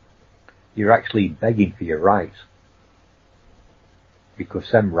 you're actually begging for your rights. Because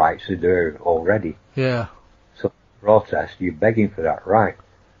them rights are there already. Yeah. So, protest, you're begging for that right.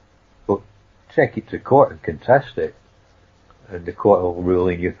 But, take it to court and contest it, and the court will rule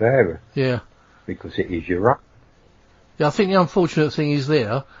in your favour. Yeah. Because it is your right. Yeah, I think the unfortunate thing is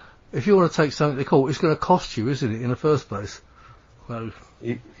there, if you want to take something to court, it's going to cost you, isn't it, in the first place? So.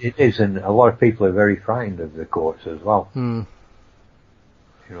 It is, and a lot of people are very frightened of the courts as well. You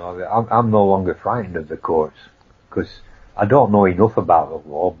know, I'm no longer frightened of the courts, because I don't know enough about the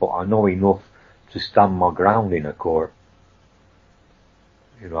law, but I know enough to stand my ground in a court.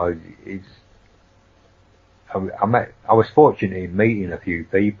 You know, I was fortunate in meeting a few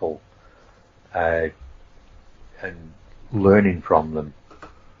people, and learning from them.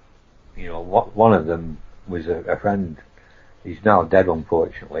 You know, one of them was a friend. He's now dead,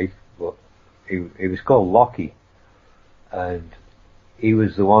 unfortunately, but he was called Lockie, and he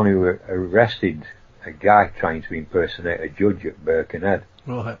was the one who arrested a guy trying to impersonate a judge at Birkenhead.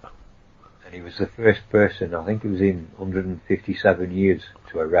 Right. And he was the first person, I think it was in 157 years,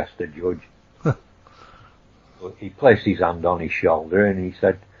 to arrest a judge. But he placed his hand on his shoulder and he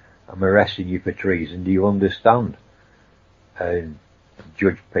said, I'm arresting you for treason, do you understand? And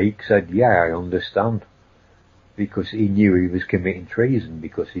Judge Peake said, yeah, I understand. Because he knew he was committing treason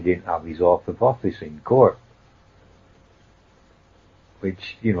because he didn't have his oath of office in court.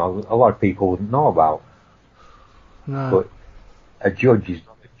 Which, you know, a lot of people wouldn't know about. No. But a judge is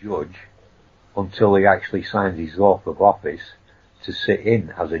not a judge until he actually signs his oath of office to sit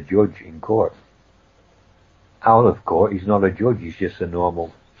in as a judge in court. Out of court, he's not a judge, he's just a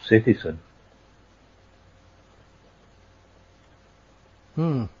normal citizen.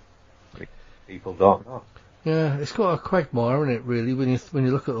 People don't know. Yeah, it's got a quagmire, isn't it, really, when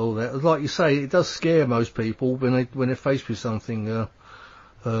you look at all that. Like you say, it does scare most people when they're faced with something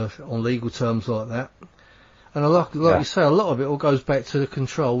on legal terms like that. And like you say, a lot of it all goes back to the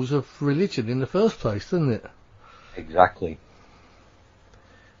controls of religion in the first place, doesn't it? Exactly.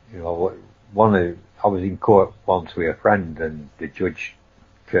 You know, I was in court once with a friend, and the judge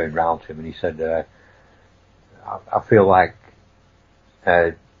turned round to him and he said, I feel like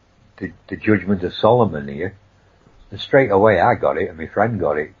the judgment of Solomon here. And straight away I got it, and my friend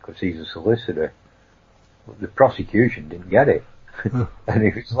got it, because he's a solicitor. But the prosecution didn't get it. And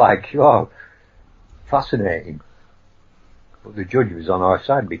it was like, oh, fascinating. But the judge was on our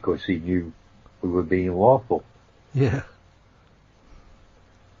side because he knew we were being lawful. Yeah.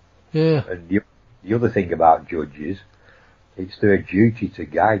 Yeah. And the other thing about judges, it's their duty to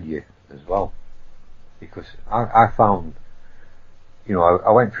guide you as well. Because I found, you know,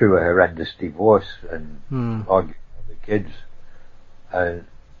 I went through a horrendous divorce and argued with the kids. And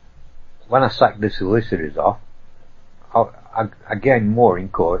when I sacked the solicitors off, I gained more in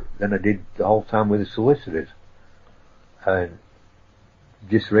court than I did the whole time with the solicitors. And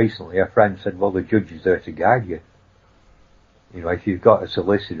just recently a friend said, well, the judge is there to guide you. You know, if you've got a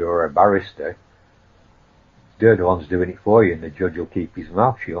solicitor or a barrister, they're the ones doing it for you, and the judge will keep his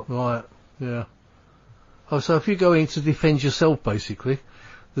mouth shut. Right, yeah. Oh, so if you go in to defend yourself, basically,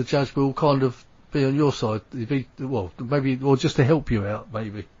 the judge will kind of be on your side, maybe, or just to help you out,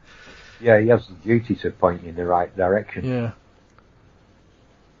 maybe. Yeah, he has the duty to point you in the right direction. Yeah.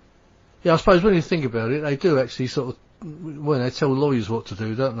 Yeah, I suppose when you think about it, they do actually sort of, when they tell lawyers what to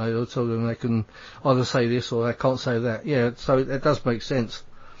do, don't they? They'll tell them they can either say this or they can't say that. Yeah, so it does make sense.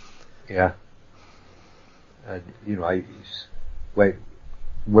 Yeah. And, you know, it's,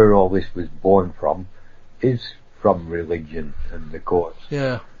 where all this was born from is from religion and the courts.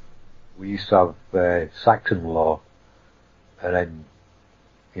 Yeah. We used to have Saxon law, and then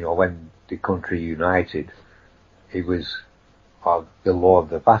you know, when the country united, it was the law of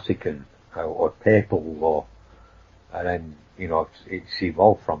the Vatican, or papal law, and then, you know, it's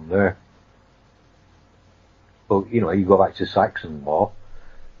evolved from there. But, you know, you go back to Saxon law,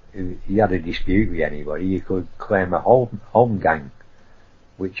 you had a dispute with anybody, you could claim a home gang,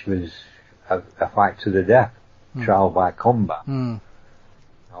 which was a fight to the death, trial by combat.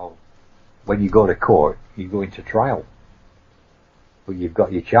 Now, when you go to court, you go into trial. But you've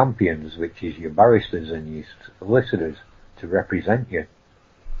got your champions, which is your barristers and your solicitors, to represent you.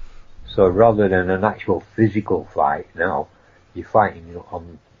 So rather than an actual physical fight now, you're fighting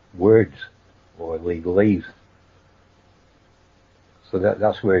on words or legalese. So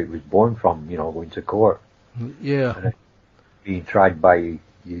that's where it was born from, you know, going to court. Yeah. And being tried by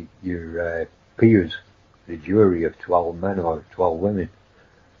your peers, the jury of 12 men or 12 women,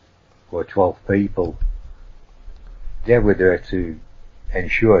 or 12 people. They were there to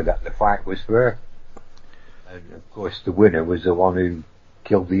ensure that the fight was fair. And of course the winner was the one who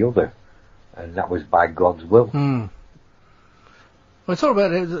killed the other. And that was by God's will. Well, talk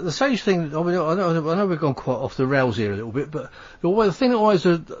about the sage thing. I mean, I know we've gone quite off the rails here a little bit, but the thing that always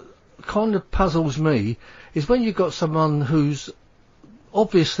kind of puzzles me is when you've got someone who's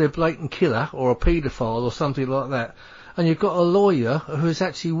obviously a blatant killer or a paedophile or something like that, and you've got a lawyer who is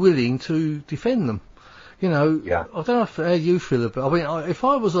actually willing to defend them. You know, yeah. I don't know how you feel about it. I mean, if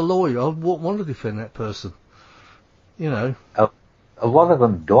I was a lawyer, I wouldn't want to defend that person. You know. A lot of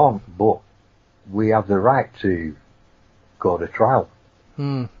them don't, but we have the right to go to trial.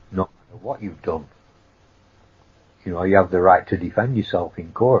 No matter what you've done. You know, you have the right to defend yourself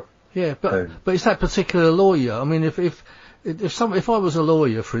in court. Yeah, but it's that particular lawyer. I mean, if I was a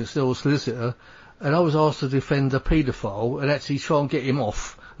lawyer, for instance, or a solicitor, and I was asked to defend a paedophile and actually try and get him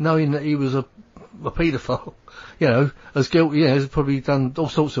off, knowing that he was a paedophile, you know, as guilty, you know, has probably done all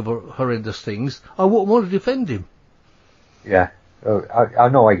sorts of horrendous things, I wouldn't want to defend him. Yeah, I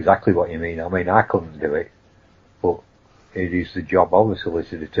know exactly what you mean. I mean, I couldn't do it, but it is the job of a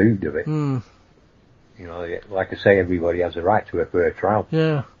solicitor to do it. You know, like I say, everybody has a right to a fair trial.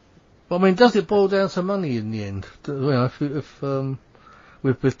 Yeah. But I mean, does it boil down to money in the end? You know, if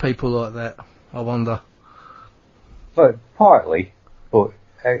with people like that, I wonder. But partly, but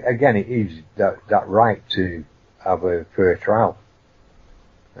again, it is that right to have a fair trial.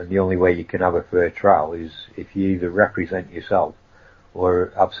 And the only way you can have a fair trial is if you either represent yourself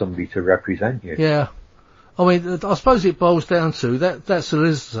or have somebody to represent you. Yeah. I mean, I suppose it boils down to that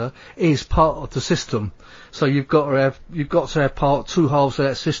solicitor is part of the system. So you've got to have two halves of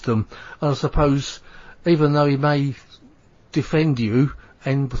that system. And I suppose, even though he may defend you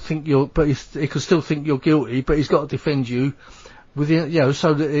and think he could still think you're guilty, but he's got to defend you within, you know,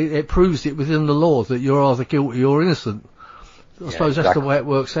 so that it proves it within the law that you're either guilty or innocent. I suppose that's the way it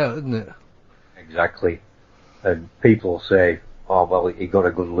works out, isn't it? Exactly. And people say, oh, well, he got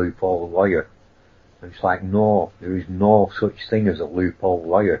a good loophole lawyer. And it's like, no, there is no such thing as a loophole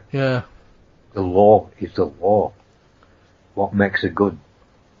lawyer. Yeah. The law is the law. What makes a good,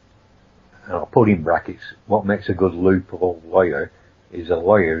 and I'll put in brackets, what makes a good loophole lawyer is a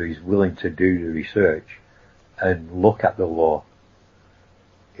lawyer who's willing to do the research and look at the law.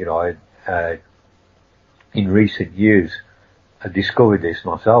 You know, in recent years, I discovered this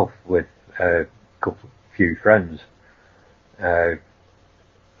myself with a few friends. A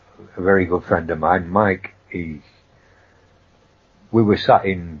very good friend of mine, Mike, we were sat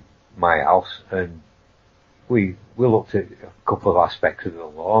in my house and we looked at a couple of aspects of the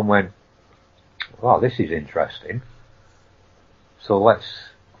law and went, wow, this is interesting. So let's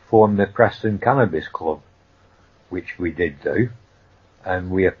form the Preston Cannabis Club, which we did do,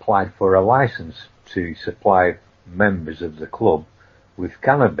 and we applied for a license to supply members of the club with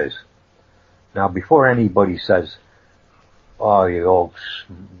cannabis. Now, before anybody says, oh, you're all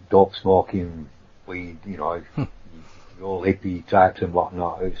dope smoking weed, you know, you're all hippie types and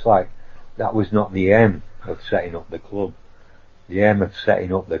whatnot, it's like, that was not the aim of setting up the club. The aim of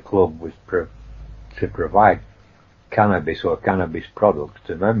setting up the club was to provide cannabis or cannabis products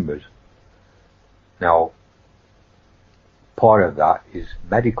to members. Now, part of that is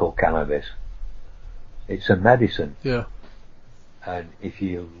medical cannabis. It's a medicine. Yeah. And if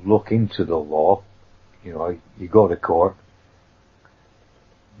you look into the law, you know, you go to court,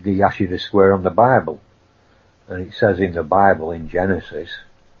 they ask you to swear on the Bible. And it says in the Bible, in Genesis,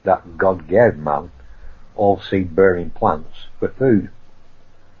 that God gave man all seed-bearing plants for food.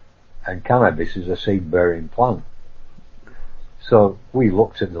 And cannabis is a seed-bearing plant. So we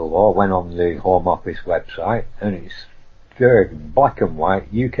looked at the law, went on the Home Office website, and it's there in black and white,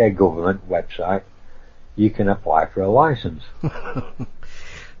 UK government website. You can apply for a license.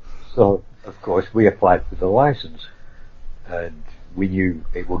 So, of course, we applied for the license, and we knew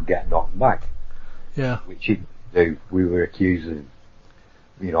it would get knocked back. Yeah. Which it do. We were accused of,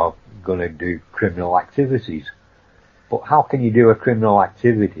 going to do criminal activities. But how can you do a criminal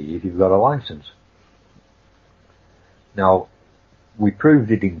activity if you've got a license? Now, we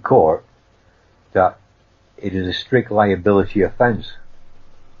proved it in court that it is a strict liability offence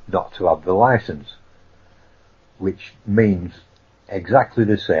not to have the license, which means exactly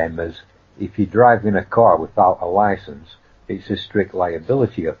the same as if you're driving a car without a license, it's a strict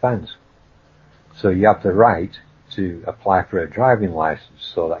liability offence. So you have the right to apply for a driving license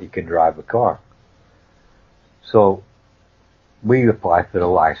so that you can drive a car. So we applied for the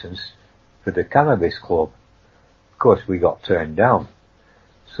license for the cannabis club. Of course, we got turned down.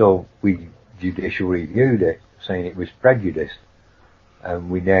 So we judicially reviewed it, saying it was prejudiced. And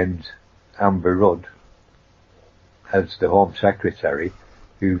we named Amber Rudd as the Home Secretary,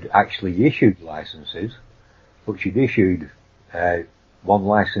 who'd actually issued licenses, but she'd issued one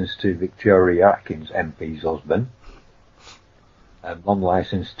license to Victoria Atkins, MP's husband, and one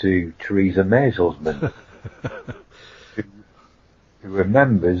license to Theresa May's husband, who were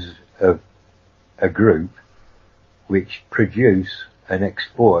members of a group which produce and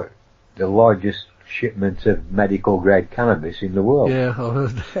export the largest shipment of medical grade cannabis in the world. Yeah, I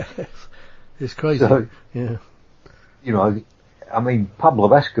heard that. It's crazy. So, yeah.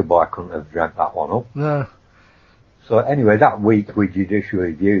 Pablo Escobar couldn't have dreamt that one up. No. So anyway, that week we judicially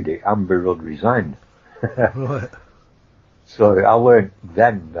reviewed it. Amber Rudd resigned. Right. So I learned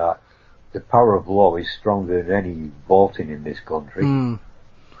then that the power of law is stronger than any voting in this country. Mm.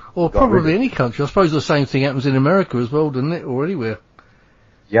 Or probably any country. I suppose the same thing happens in America as well, doesn't it? Or anywhere.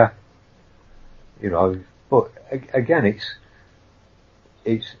 Yeah. But again,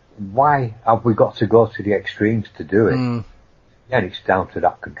 it's why have we got to go to the extremes to do it? Mm. And it's down to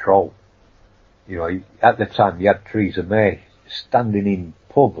that control. At the time you had Theresa May standing in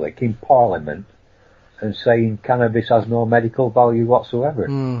public, in Parliament, and saying cannabis has no medical value whatsoever.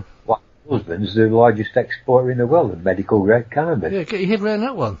 Mm. What husband's the largest exporter in the world of medical grade cannabis? Yeah, get your head around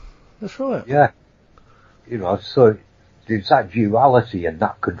that one. That's right. Yeah. So there's that duality and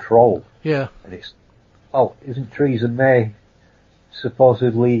that control. Yeah. And isn't Theresa May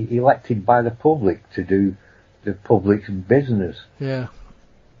supposedly elected by the public to do the public's business? Yeah.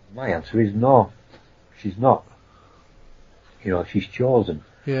 My answer is no. She's not. She's chosen.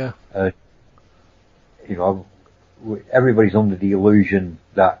 Yeah. Everybody's under the illusion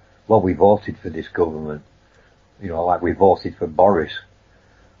that, we voted for this government. Like we voted for Boris.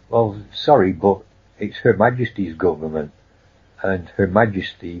 Well, sorry, but it's Her Majesty's government, and Her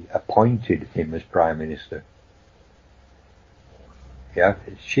Majesty appointed him as Prime Minister. Yeah,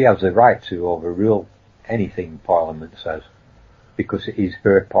 she has the right to overrule anything Parliament says, because it is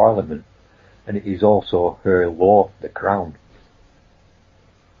her Parliament, and it is also her law, the Crown.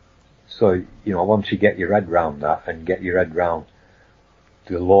 So, once you get your head round that, and get your head round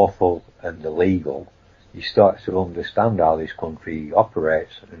the lawful and the legal, you start to understand how this country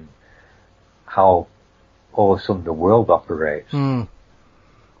operates, and how all of a sudden the world operates. Mm.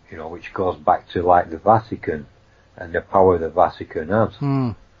 Which goes back to like the Vatican, and the power the Vatican has.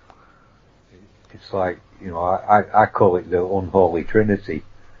 Mm. It's like, I call it the unholy trinity.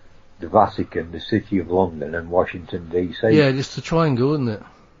 The Vatican, the City of London, and Washington DC. Yeah, it's the triangle, isn't it?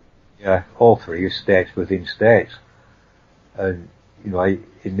 Yeah, all three are states within states. And,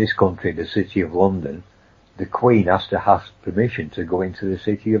 in this country, the City of London, the Queen has to have permission to go into the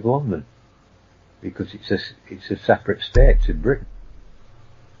City of London, because it's a separate state to Britain.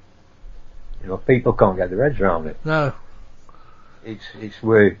 People can't get their heads around it. No. It's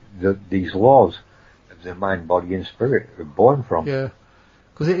where these laws of the mind, body and spirit are born from. Yeah.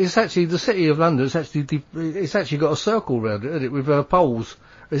 Because it's actually, the City of London, it's actually got a circle around it, isn't it, with poles.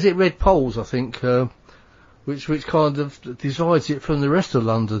 Is it red poles, I think, which kind of divides it from the rest of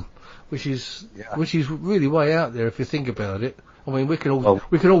London, which is really way out there if you think about it. I mean, we can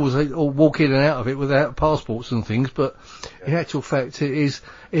always all walk in and out of it without passports and things, but in actual fact, it's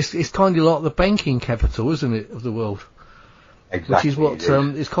kind of like the banking capital, isn't it, of the world? Exactly. Which is what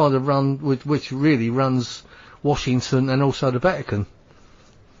is kind of which really runs Washington and also the Vatican.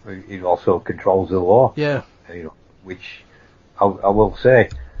 It also controls the law. Yeah. Which I will say,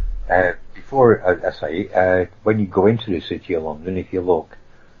 before I say, when you go into the City of London, if you look,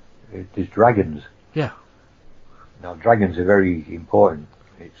 there's dragons. Yeah. Now, dragons are very important.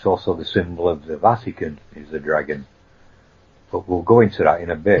 It's also the symbol of the Vatican, is the dragon. But we'll go into that in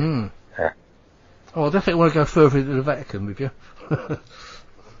a bit. Mm. I definitely want to go further into the Vatican with you.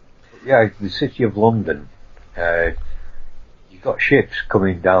 Yeah, the City of London, you you've got ships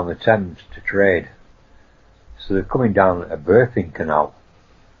coming down the Thames to trade. So they're coming down a berthing canal,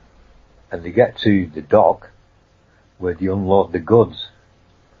 and they get to the dock where they unload the goods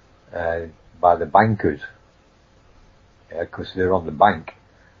by the bankers, because they're on the bank,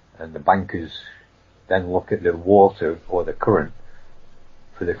 and the bankers then look at the water or the current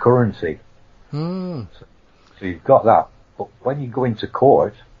for the currency. So you've got that. But when you go into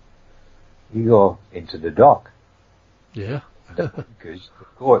court, you go into the dock. Yeah. Because the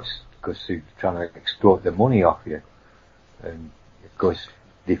courts, because they're trying to extort the money off you. And of course,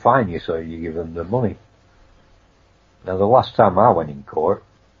 they fine you, so you give them the money. Now, the last time I went in court,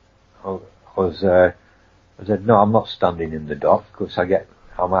 I said, no, I'm not standing in the dock, because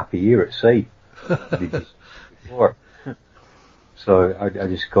I'm happy here at sea. Before. So I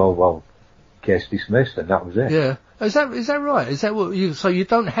just go, well, case dismissed, and that was it. Yeah. Is that right? Is that what so you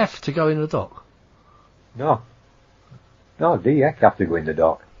don't have to go in the dock? No, do you have to go in the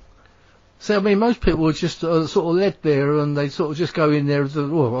dock? So, I mean, most people are just sort of led there, and they sort of just go in there, I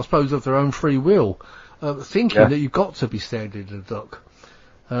suppose, of their own free will, thinking that you've got to be standing in the dock.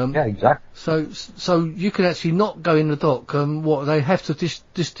 Yeah, exactly. So you can actually not go in the dock. They have to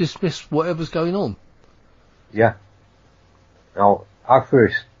dismiss whatever's going on. Yeah. Now, I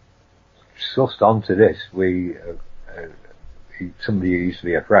first sussed onto this. Somebody who used to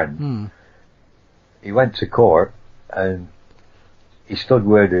be a friend. He went to court, and he stood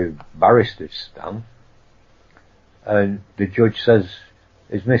where the barristers stand, and the judge says,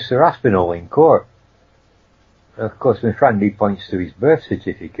 "Is Mr. Aspinall in court?" And of course, my friend, he points to his birth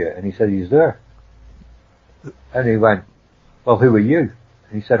certificate, and he said, "He's there." And he went, "Well, who are you?"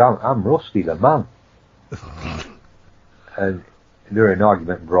 And he said, I'm Rusty, the man." And there an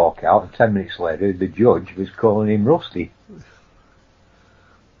argument broke out, and 10 minutes later, the judge was calling him Rusty.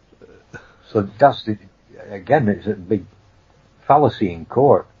 So again, it's a big fallacy in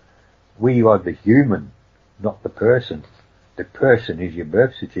court. We are the human, not the person. The person is your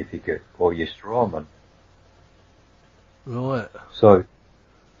birth certificate or your strawman. Right. So,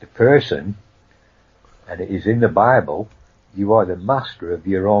 the person, and it is in the Bible, you are the master of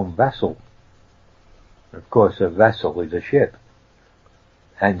your own vessel. Of course, a vessel is a ship.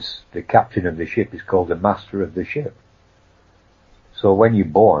 Hence, the captain of the ship is called the master of the ship. So when you're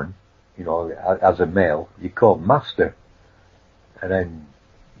born, as a male, you're called master. And then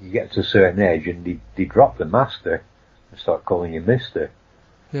you get to a certain age and they drop the master and start calling you mister.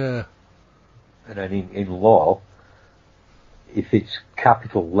 Yeah. And then in law, if it's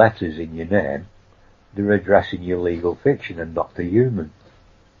capital letters in your name, they're addressing your legal fiction and not the human.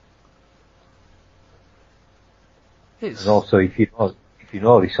 And also, if you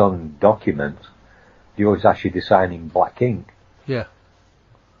notice on documents, they always ask you to sign in black ink. Yeah.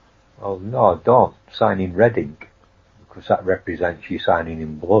 Oh no, don't sign in red ink, because that represents you signing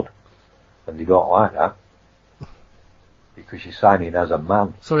in blood, and they don't like that, because you're signing as a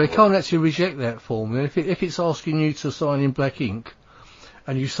man. So they can't actually reject that form. If it's asking you to sign in black ink,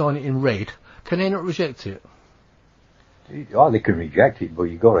 and you sign it in red, can they not reject it? Oh, they can reject it, but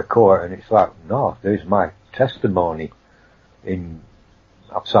you go to court and it's like, no, there's my testimony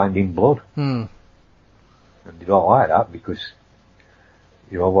I've signed in blood. And they don't like that, because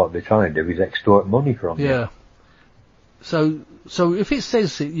what they're trying to do is extort money from you. Yeah. So if it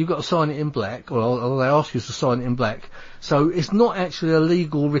says that you've got to sign it in black, or they ask you to sign it in black, so it's not actually a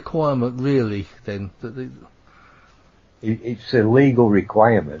legal requirement, really, then? It's a legal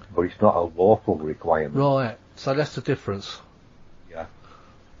requirement, but it's not a lawful requirement. Right. So that's the difference. Yeah.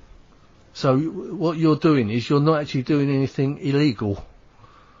 So what you're doing is you're not actually doing anything illegal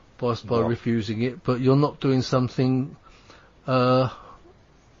by refusing it, but you're not doing something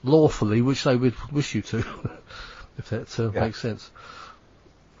lawfully, which they would wish you to, if that makes sense.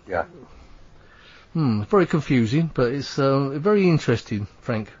 Yeah. Very confusing, but it's very interesting,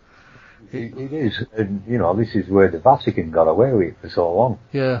 Frank. It is, and this is where the Vatican got away with it for so long.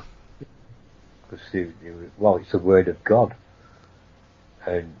 Yeah. Because it's the word of God,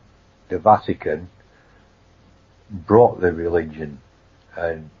 and the Vatican brought the religion,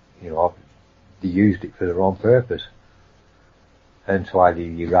 and they used it for their own purpose. Hence why they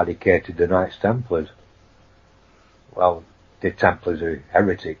eradicated the Knights Templars. Well, the Templars are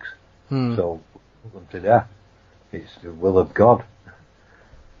heretics, so put them to death. It's the will of God,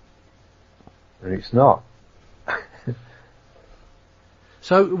 and it's not.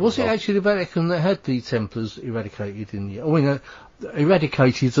 So, was it actually the Vatican that had the Templars eradicated in the... I mean,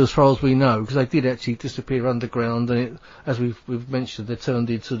 eradicated as far as we know, because they did actually disappear underground, and as we've mentioned, they turned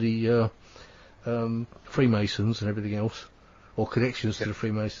into the Freemasons and everything else, or connections to the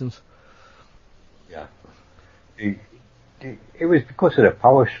Freemasons. Yeah. it was because of the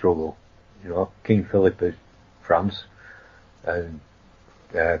power struggle. You know, King Philip of France and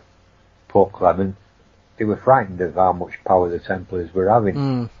Pope Clement, they were frightened of how much power the Templars were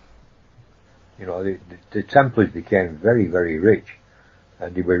having. You know, the Templars became very, very rich,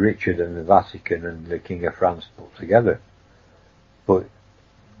 and they were richer than the Vatican and the King of France put together. But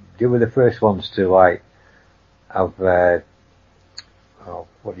they were the first ones to, like, have, what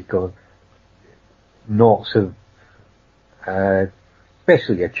do you call them? Notes of,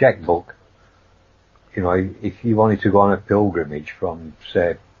 basically a checkbook. You know, if you wanted to go on a pilgrimage from,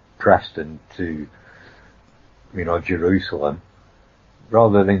 say, Preston to, you know, Jerusalem,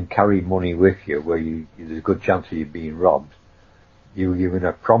 rather than carry money with you where there's a good chance of you being robbed, you were given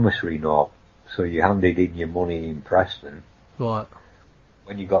a promissory note. So you handed in your money in Preston. Right.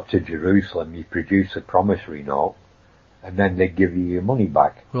 When you got to Jerusalem, you produced a promissory note, and then they'd give you your money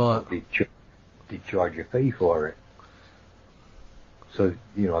back. Right. They'd charge a fee for it. So,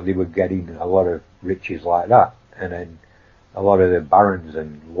 you know, they were getting a lot of riches like that. And then a lot of the barons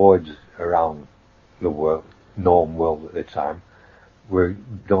and lords around the world, known world at the time, were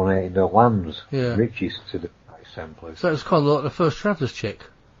donating their lands, riches to the Templars. So it was kind of like the first traveller's check.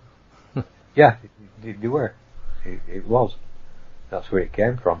 Yeah, they were. It was. That's where it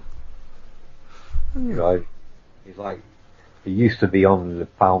came from. You know, it's like, it used to be on the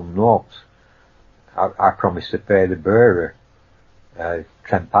pound notes. I promised to pay the bearer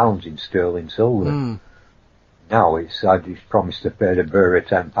 £10 in sterling silver. Now I just promised to pay the bearer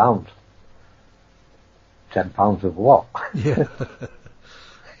 £10. £10 of what? Yeah.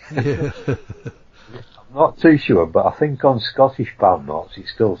 Yeah. I'm not too sure, but I think on Scottish pound notes it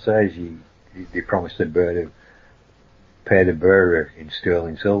still says they promised to pay the bearer in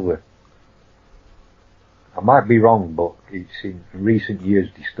sterling silver. I might be wrong, but it's in recent years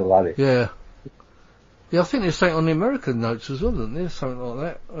they still had it. Yeah. Yeah, I think there's something on the American notes as well, isn't there? Something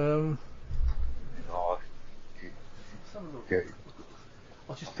like that.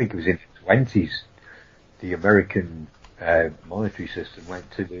 I just think it was in the 20s. The American monetary system went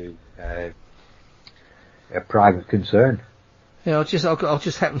to a private concern. Yeah, I'll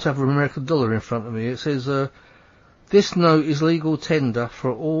just happen to have an American dollar in front of me. It says, this note is legal tender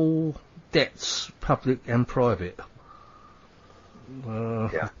for all debts, public and private.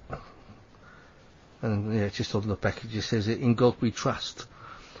 Yeah. And yeah, just on the back it just says it, in God we trust,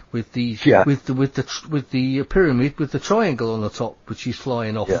 with the pyramid with the triangle on the top, which is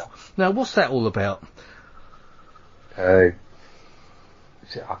flying off. Yeah. Now, what's that all about? I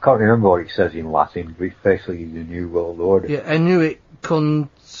can't remember what it says in Latin, but it's basically the New World Order. Yeah, I knew it I'm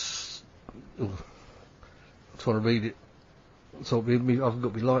trying to read it. So I've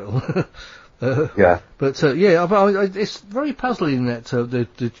got my light on. Yeah. But it's very puzzling that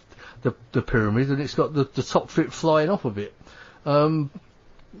the pyramid, and it's got the top bit flying off of it. Well,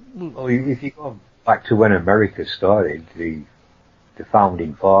 if you go back to when America started, the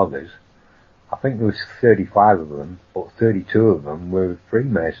founding fathers, I think there was 35 of them, but 32 of them were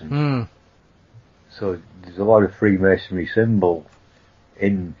Freemasons. So there's a lot of Freemasonry symbol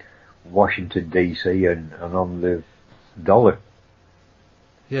in Washington DC and on the dollar.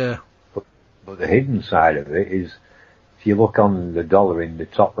 Yeah. But the hidden side of it is, if you look on the dollar in the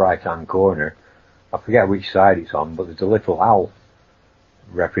top right-hand corner, I forget which side it's on, but there's a little owl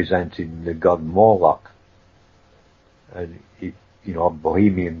representing the god Moloch. And,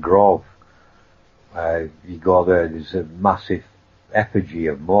 Bohemian Grove, you go there's a massive effigy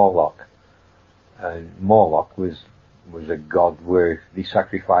of Moloch. And Moloch was a god where they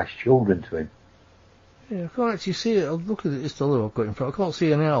sacrificed children to him. Yeah, I can't actually see it. I'll look at this dollar I've got in front. I can't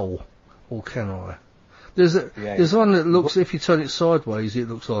see an owl, or can I? There's one that looks, if you turn it sideways, it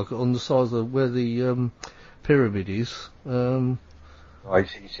looks like on the side of where the pyramid is.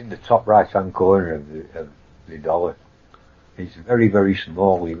 It's in the top right-hand corner of the dollar. It's very, very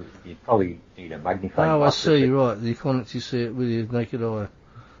small. You probably need a magnifying glass. Oh, I see. Right, you can't actually see it with your naked eye.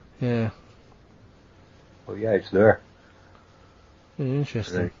 Yeah. Well, yeah, it's there. Yeah,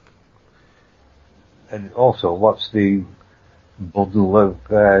 interesting. And also, what's the bundle of?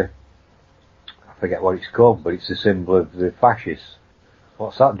 I forget what it's called, but it's a symbol of the fascists.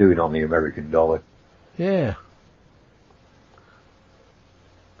 What's that doing on the American dollar? Yeah.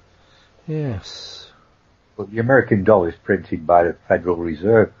 Yes. But the American dollar is printed by the Federal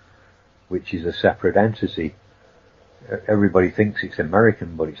Reserve, which is a separate entity. Everybody thinks it's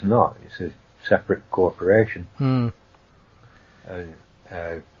American, but it's not. It's a separate corporation. And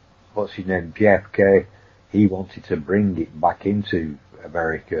what's his name? JFK. He wanted to bring it back into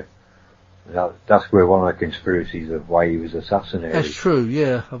America. That's where one of the conspiracies of why he was assassinated. That's true.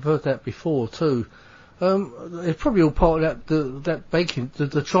 Yeah, I've heard that before too. It's probably all part of that banking,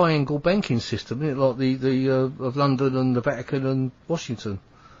 the triangle banking system, isn't it? Like the of London and the Vatican and Washington.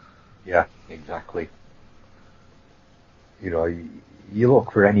 Yeah, exactly. You know, you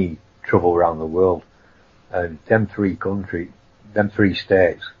look for any trouble around the world, and them three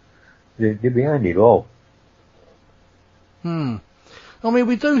states, they're behind it all. I mean,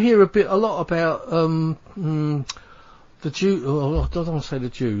 we do hear a lot about the Jew. Oh, I don't want to say the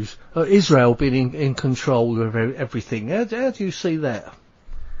Jews. Israel being in control of everything. How do you see that?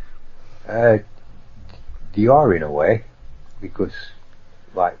 They are in a way, because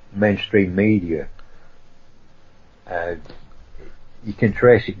like mainstream media, you can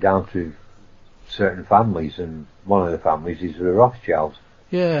trace it down to certain families, and one of the families is the Rothschilds.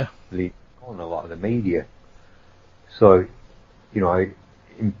 Yeah. They own a lot of the media. So, you know,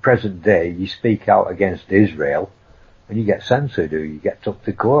 in present day, you speak out against Israel, and you get censored, or you get took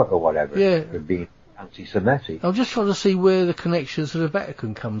to court, or whatever, for being anti-Semitic. I'm just trying to see where the connections to the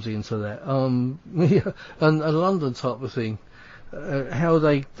Vatican comes into that, and London type of thing. How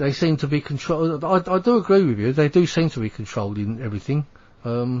they seem to be controlled. I do agree with you. They do seem to be controlling everything.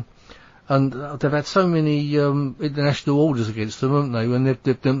 And they've had so many international orders against them, haven't they? When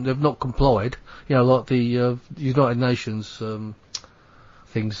they've not complied. You know, like the United Nations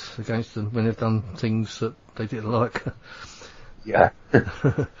things against them when they've done things that they didn't like. Yeah.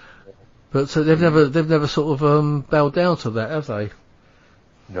 But so they've never sort of bowed down to that, have they?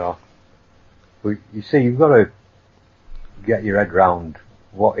 No. But you see, you've got to get your head round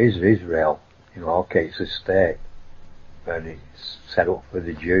what is Israel. You know, okay, it's a state, and it's set up for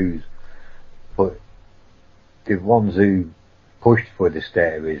the Jews, but the ones who pushed for the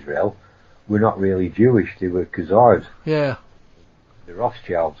state of Israel were not really Jewish, they were Khazars. Yeah. The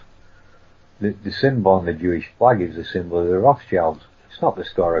Rothschilds. The symbol on the Jewish flag is the symbol of the Rothschilds. It's not the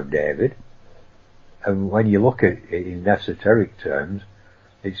Star of David. And when you look at it in esoteric terms,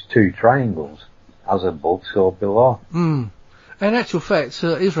 it's two triangles, as above, so below. In actual fact,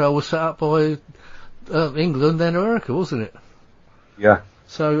 Israel was set up by England and America, wasn't it? Yeah.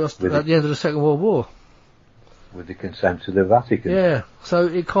 So at the end of the Second World War. With the consent of the Vatican. Yeah. So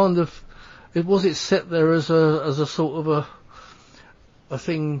it kind of, it set there as a sort of a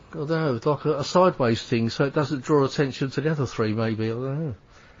thing, I don't know, like a sideways thing, so it doesn't draw attention to the other three, maybe, I don't know.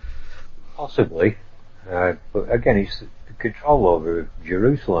 Possibly. But again, it's the control over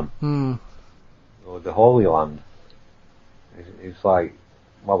Jerusalem. Or the Holy Land. It's like,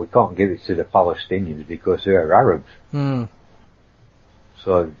 well, we can't give it to the Palestinians because they're Arabs.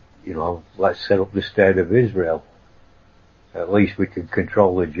 So, you know, let's set up the state of Israel. At least we can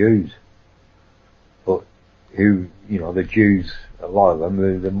control the Jews. But the Jews, a lot of them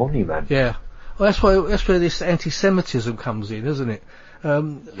are the money men. Yeah. Well, that's where this anti-Semitism comes in, isn't it?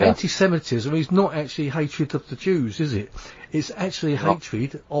 Anti-Semitism is not actually hatred of the Jews, is it? It's actually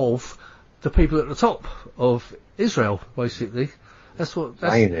hatred of the people at the top of Israel, basically. That's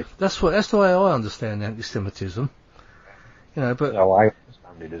the way I understand anti-Semitism. You know, but I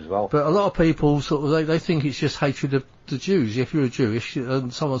understand it as well. But a lot of people sort of they think it's just hatred of the Jews. If you're a Jewish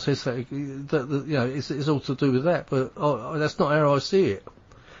and someone says that you know it's all to do with that, but that's not how I see it.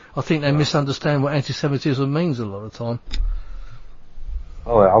 I think they misunderstand what anti-Semitism means a lot of the time.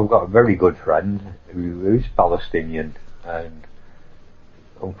 Oh, I've got a very good friend who's Palestinian, and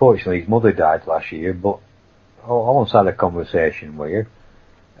unfortunately his mother died last year, but I once had a conversation with her,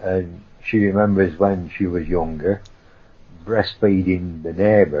 and she remembers when she was younger, breastfeeding the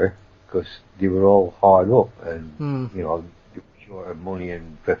neighbour, because they were all hard up, and, you know, they were short of money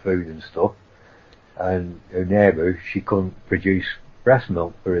and for food and stuff, and her neighbour, she couldn't produce breast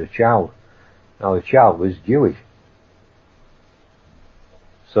milk for her child. Now the child was Jewish.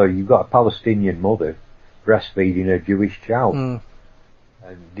 So you've got a Palestinian mother breastfeeding a Jewish child. And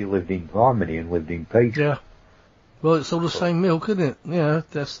they lived in harmony and lived in peace. Yeah. Well, it's all the same milk, isn't it? Yeah,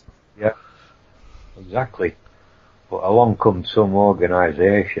 Yeah, exactly. But along comes some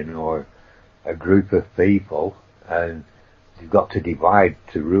organisation or a group of people, and they've got to divide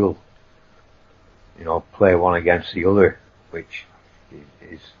to rule. You know, play one against the other, which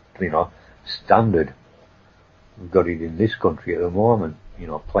is, you know, standard. We've got it in this country at the moment, you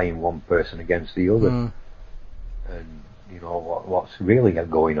know, playing one person against the other. And, you know, what's really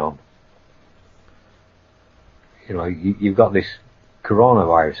going on. You know, you've got this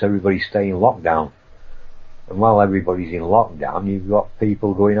coronavirus, everybody's staying in lockdown. And while everybody's in lockdown, you've got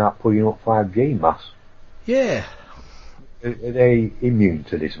people going out putting up 5G masks. Yeah. Are they immune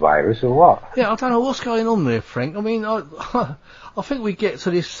to this virus or what? Yeah, I don't know what's going on there, Frank. I mean, I think we get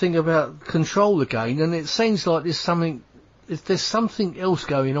to this thing about control again, and it seems like there's something else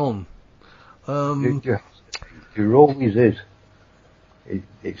going on There always is.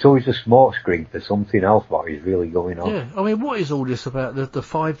 It's always a smoke screen for something else what is really going on. Yeah, I mean, what is all this about the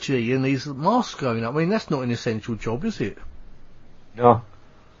 5G and these masks going up? I mean, that's not an essential job, is it? No,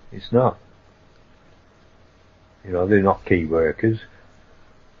 it's not. You know, they're not key workers.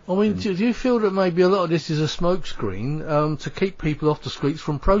 I mean, do you feel that maybe a lot of this is a smokescreen to keep people off the streets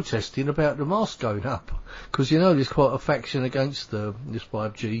from protesting about the mask going up? Because, you know, there's quite a faction against this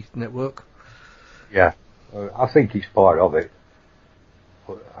 5G network. Yeah, I think it's part of it.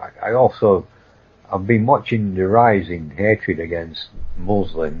 But I've been watching the rise in hatred against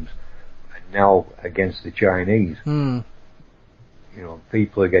Muslims and now against the Chinese. Mm. You know,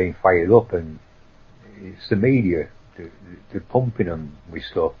 people are getting fired up, and it's the media. They're pumping them with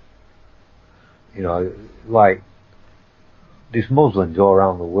stuff. You know, like, there's Muslims all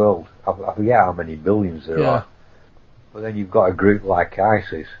around the world. I forget how many billions there are. But then you've got a group like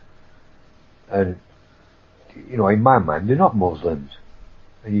ISIS. And, you know, in my mind, they're not Muslims.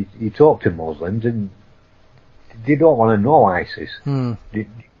 And you talk to Muslims and they don't want to know ISIS. Mm.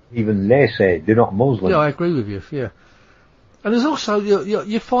 Even they say they're not Muslims. Yeah, I agree with you, yeah. And there's also,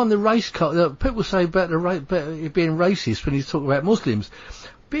 you find the race card, people say about being racist when you talk about Muslims.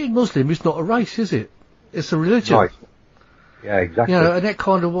 Being Muslim is not a race, is it? It's a religion. Right. Yeah, exactly. You know, and that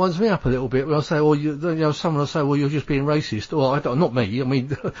kind of winds me up a little bit when I say, well, someone will say, well, you're just being racist. Well, not me. I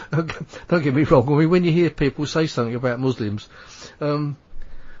mean, don't get me wrong. I mean, when you hear people say something about Muslims, you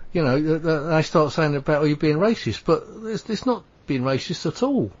know, they start saying about, you're being racist, but it's not being racist at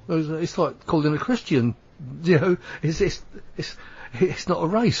all. It's like calling a Christian, you know, it's not a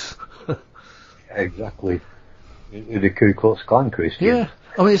race. Exactly. The Ku Klux Klan Christians. Yeah.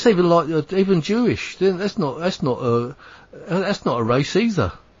 I mean, it's even like, even Jewish. That's not a race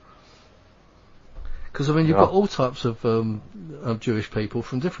either. Because, I mean, you've got all types of Jewish people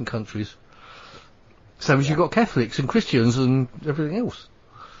from different countries. Same as you've got Catholics and Christians and everything else.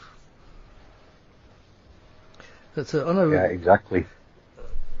 That's I know. Yeah, exactly.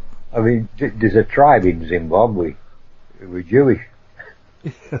 I mean, there's a tribe in Zimbabwe who are Jewish.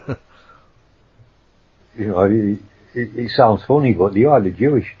 You know, it sounds funny, but they are the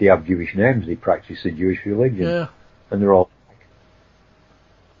Jewish. They have Jewish names. They practice the Jewish religion. Yeah. And they're all.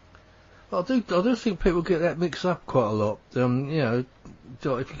 I do think people get that mixed up quite a lot. You know,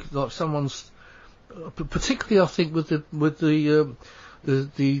 like someone's, particularly I think with the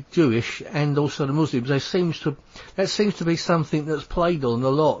Jewish and also the Muslims, that seems to be something that's played on a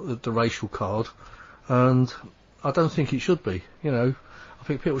lot of the racial card, and I don't think it should be. You know, I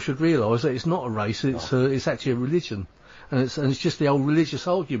think people should realise that it's not a race; it's actually a religion, and it's just the old religious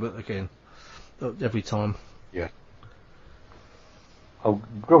argument again every time. Yeah.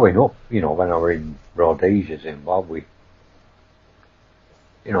 Growing up, you know, when I were in Rhodesia, Zimbabwe,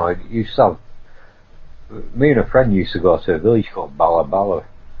 you know, I used to have, me and a friend used to go to a village called Bala Bala,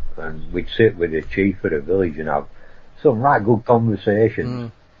 and we'd sit with the chief of the village and have some right good conversations.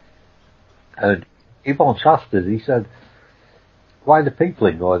 Mm. And he once asked us, he said, why are the people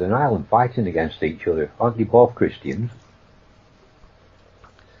in Northern Ireland fighting against each other? Aren't they both Christians?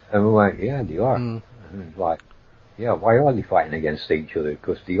 And we went, yeah, they are. Mm. And it's like, yeah, why are they fighting against each other?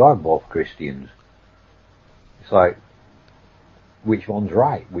 Because they are both Christians. It's like, which one's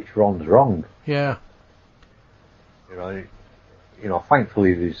right? Which one's wrong? Yeah. You know,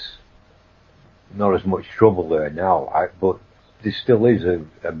 thankfully there's not as much trouble there now, but there still is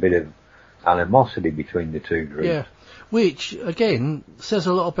a bit of animosity between the two groups. Yeah, which, again, says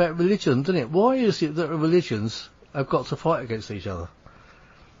a lot about religion, doesn't it? Why is it that religions have got to fight against each other?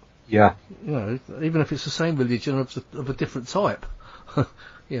 Yeah. You know, even if it's the same religion of a different type.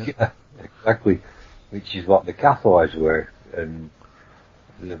 Yeah. Yeah, exactly. Which is what the Catholics were, and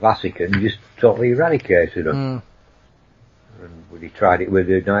the Vatican just totally eradicated them. Mm. And he tried it with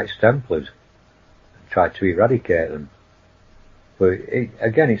the Knights Templars, and tried to eradicate them. But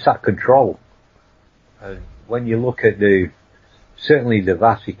again, it's that control. And when you look at certainly the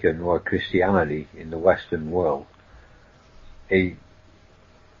Vatican or Christianity in the Western world,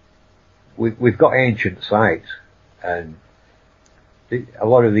 we've got ancient sites, and a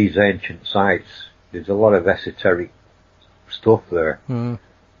lot of these ancient sites, there's a lot of esoteric stuff there. Mm.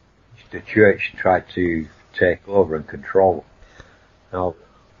 The church tried to take over and control. Now,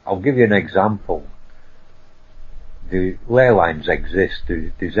 I'll give you an example. The ley lines exist.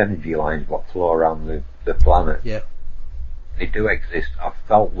 There's energy lines that flow around the planet. Yeah. They do exist. I've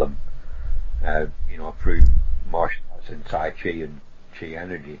felt them, you know, through martial arts and Tai Chi and Chi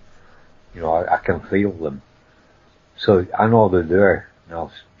energy. You know, I can feel them. So I know they're there.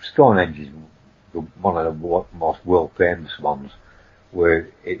 Now, Stonehenge is one of the most world famous ones. where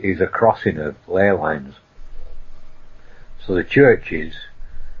it is a crossing of ley lines. So the churches,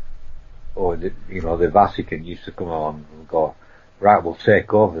 or the Vatican used to come along and go, right, we'll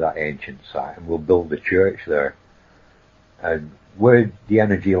take over that ancient site and we'll build a church there. And where the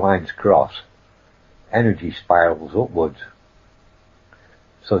energy lines cross, energy spirals upwards.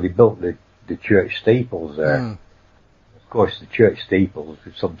 So they built the church steeples there. Of course, the church steeples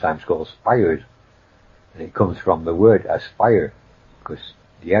is sometimes called spires. And it comes from the word aspire, because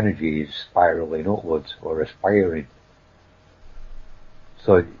the energy is spiraling upwards or aspiring.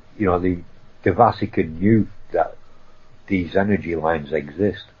 So, the Vatican knew that these energy lines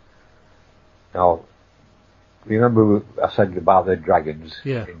exist. Now, remember I said about the dragons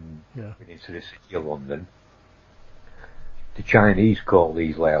into the city of London? The Chinese call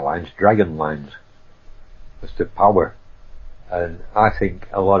these ley lines dragon lines. It's the power. And I think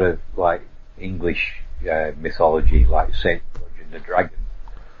a lot of, like, English mythology, like Saint George and the Dragon,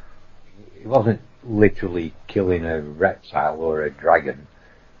 he wasn't literally killing a reptile or a dragon.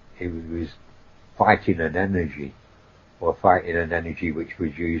 He was fighting an energy, or fighting an energy which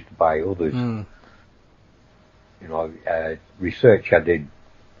was used by others. Research I did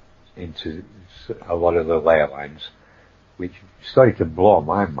into a lot of the ley lines, which started to blow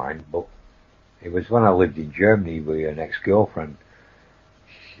my mind, but it was when I lived in Germany with an ex-girlfriend.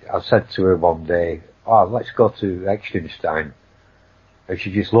 I said to her one day, oh, let's go to Liechtenstein. And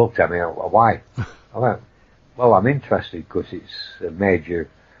she just looked at me, why? I went, well, I'm interested because it's a major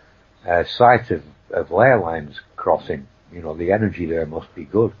site of ley lines crossing. The energy there must be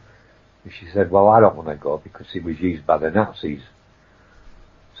good. And she said, well, I don't want to go because it was used by the Nazis.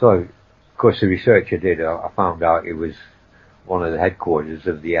 So, of course, the research I did, I found out it was one of the headquarters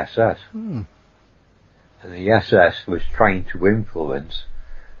of the SS. And the SS was trying to influence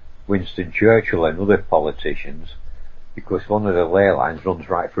Winston Churchill and other politicians because one of the ley lines runs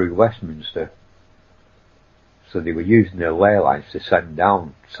right through Westminster. So they were using their ley lines to send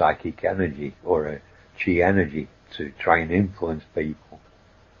down psychic energy or a chi energy to try and influence people,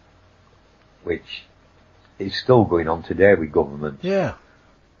 which is still going on today with governments. Yeah.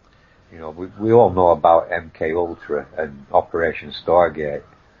 We all know about MK Ultra and Operation Stargate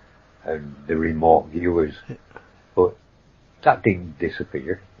and the remote viewers, but that didn't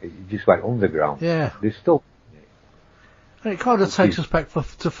disappear. It just went underground. Yeah. There's still... And it kind of takes us back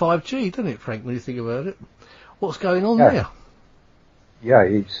to 5G, doesn't it, Frank, when you think about it? What's going on there? Yeah,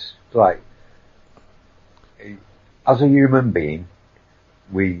 it's like, as a human being,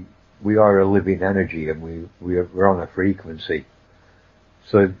 we are a living energy and we're on a frequency.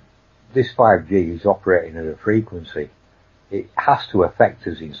 So this 5G is operating at a frequency. It has to affect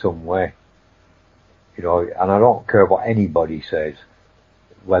us in some way. And I don't care what anybody says,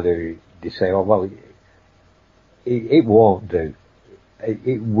 whether they say, oh, well, it won't do.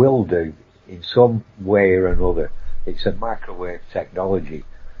 It will do in some way or another. It's a microwave technology,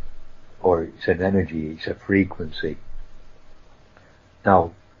 or it's an energy, it's a frequency.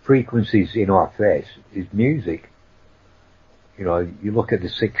 Now, frequencies in our face is music. You look at the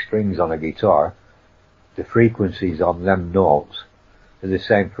 6 strings on a guitar, the frequencies on them notes are the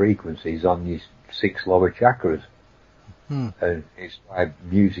same frequencies on these 6 lower chakras. And it's like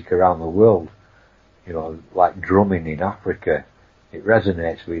music around the world, like drumming in Africa. It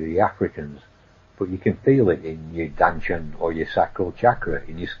resonates with the Africans, but you can feel it in your danchan or your sacral chakra,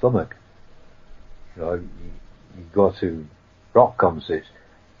 in your stomach. You go to rock concerts,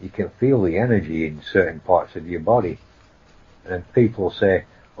 you can feel the energy in certain parts of your body. And then people say,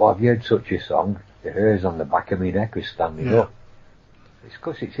 oh, have you heard such a song? The hairs on the back of my neck is standing up. It's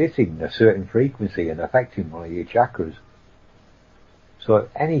because it's hitting a certain frequency and affecting one of your chakras. So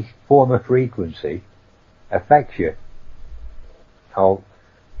any form of frequency affects you. Now,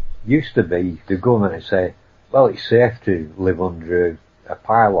 used to be, the government would say, well, it's safe to live under a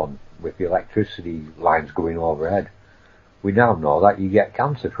pylon with electricity lines going overhead. We now know that you get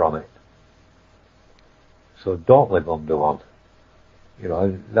cancer from it. So don't live under one.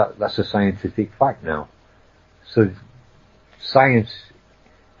 That's a scientific fact now. So science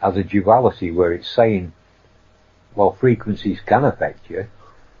has a duality where it's saying, well, frequencies can affect you,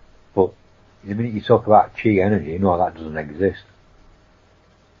 but the minute you talk about chi energy, no, that doesn't exist.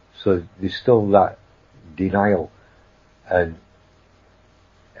 So there's still that denial. And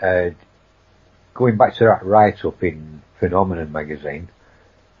going back to that write-up in Phenomenon magazine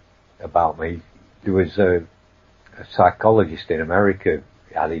about me, there was a psychologist in America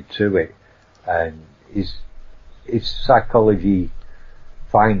added to it, and his psychology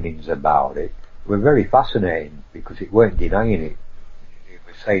findings about it were very fascinating because it weren't denying it. It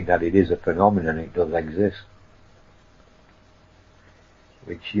was saying that it is a phenomenon, it does exist.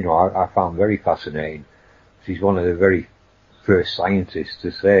 which, you know, I found very fascinating. He's one of the very first scientists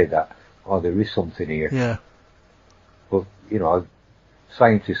to say that, oh, there is something here. Yeah. But, you know,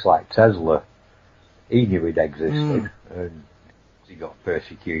 scientists like Tesla, he knew it existed, and he got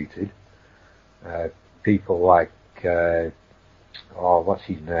persecuted. People like, what's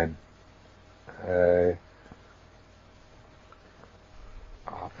his name?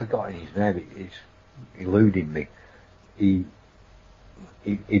 I've forgotten his name, it's eluding me. He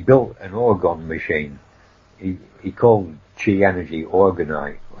built an orgon machine. He called chi energy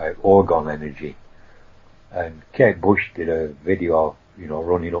orgon energy. And Kate Bush did a video, you know,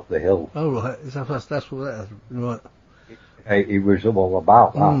 running up the hill. Oh, right. That's what that is. Right. It was all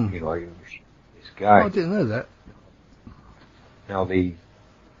about that, you know, this guy. Oh, I didn't know that. Now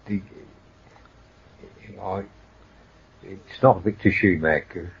it's not Victor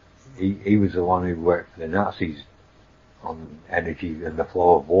Shoemaker. He was the one who worked for the Nazis on energy and the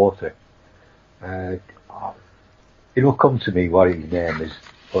flow of water. It'll come to me what his name is.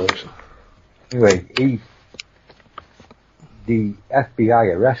 But anyway, the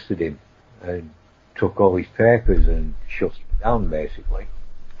FBI arrested him and took all his papers and shut him down basically,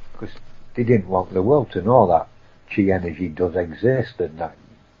 because they didn't want the world to know that chi energy does exist and that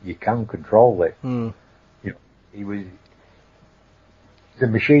you can control it. You know, the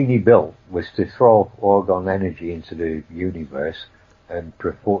machine he built was to throw orgon energy into the universe and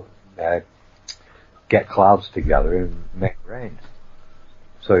get clouds together and make rain.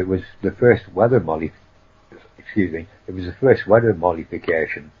 So it was the first weather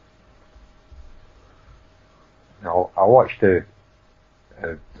modification. Now, I watched a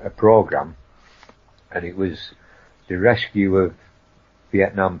program, and it was the rescue of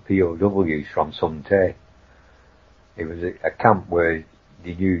Vietnam POWs from Sun Tay. It was a camp where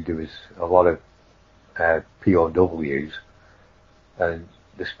they knew there was a lot of POWs, and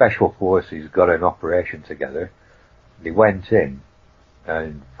the special forces got an operation together. They went in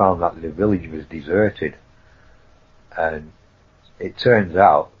and found that the village was deserted, and it turns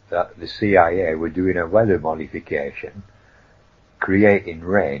out that the CIA were doing a weather modification, creating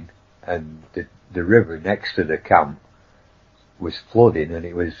rain, and the river next to the camp was flooding, and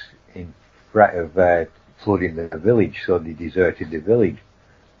it was in threat of flooding the village, so they deserted the village.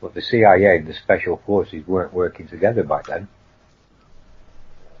 But the CIA and the special forces weren't working together back then.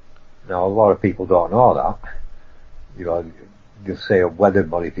 Now, a lot of people don't know that. You know, they'll say a weather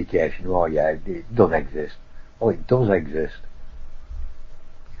modification, oh yeah, it doesn't exist. Oh, it does exist.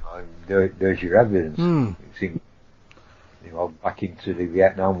 You know, there's your evidence. It's in, you know, back into the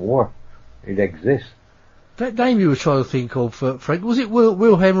Vietnam War. It exists. That name you were trying to think of, Frank, was it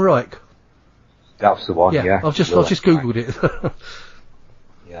Wilhelm Reich? That's the one, yeah. I've just googled it.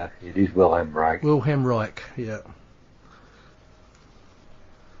 Yeah, it is Wilhelm Reich. Wilhelm Reich, yeah.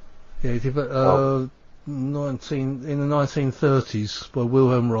 Yeah, he did, in the 1930s by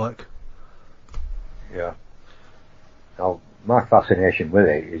Wilhelm Reich. Yeah. Now, my fascination with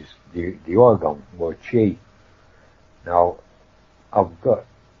it is the orgon, or chi. Now, I've got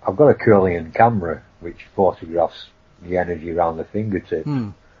a Kirlian camera which photographs the energy around the fingertip.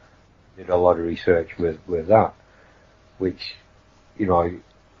 Did a lot of research with that, which, you know,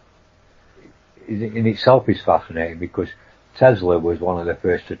 in itself is fascinating, because Tesla was one of the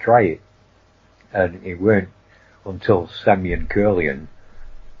first to try it, and it weren't until Semyon Kirlian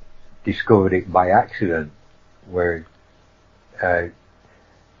discovered it by accident, where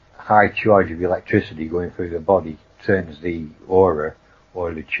high charge of electricity going through the body turns the aura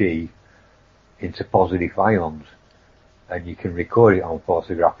or the chi into positive ions, and you can record it on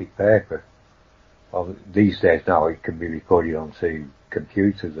photographic paper. Well, these days now it can be recorded onto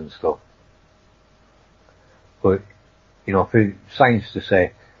computers and stuff. But, you know, for science to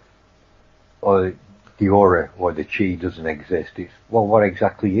say, oh, the aura or the chi doesn't exist, it's, well, what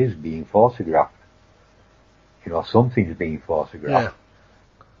exactly is being photographed? You know, something's being photographed.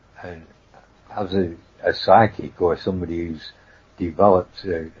 Yeah. And as a psychic or somebody who's developed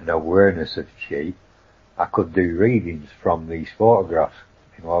an awareness of chi, I could do readings from these photographs.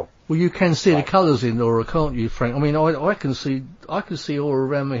 You know. Well, you can see the colours in aura, can't you, Frank? I mean, I can see aura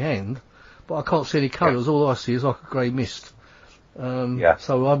around my hand, but I can't see any colours. Yeah. All I see is like a grey mist.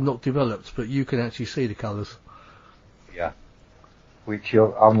 So I'm not developed, but you can actually see the colours. Yeah. Which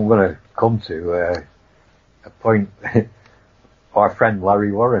I'm going to come to a point. Our friend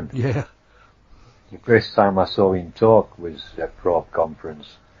Larry Warren. Yeah. The first time I saw him talk was at PAUK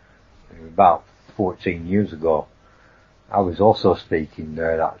conference about 14 years ago. I was also speaking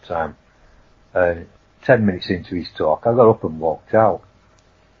there that time. 10 minutes into his talk, I got up and walked out.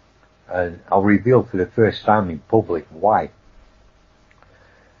 And I revealed for the first time in public why.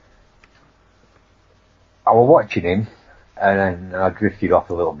 I was watching him, and then I drifted off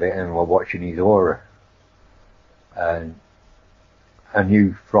a little bit, and we're watching his aura. And I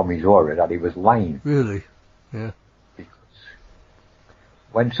knew from his aura that he was lying. Really? Yeah. Because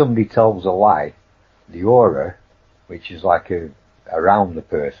when somebody tells a lie, the aura, which is like around the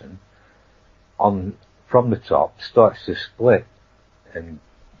person, from the top, starts to split and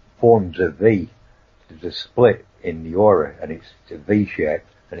forms a V. There's a split in the aura, and it's a V shape,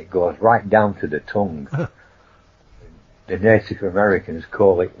 and it goes right down to the tongue. The Native Americans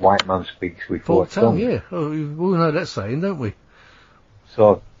call it white man speaks with forked tongue. Yeah. Oh, we all know that saying, don't we?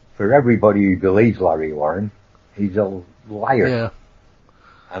 So, for everybody who believes Larry Warren, he's a liar. Yeah.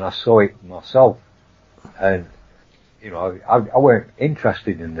 And I saw it myself. And, you know, I weren't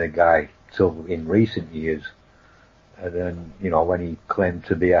interested in the guy till in recent years. And then, you know, when he claimed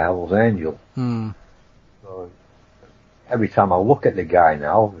to be a Hell's Angel. So, every time I look at the guy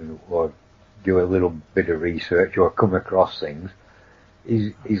now, or do a little bit of research or come across things,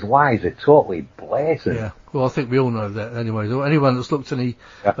 his lies are totally blatant. Yeah, well, I think we all know that anyway. Anyone that's looked any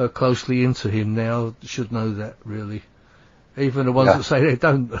closely into him now should know that, really. Even the ones that say they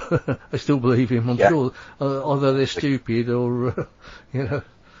don't, they still believe him, I'm sure. Either they're stupid or, you know.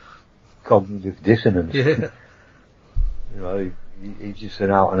 Cognitive dissonance. Yeah. You know, he's just an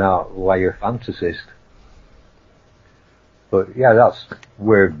out-and-out liar fantasist. But yeah, that's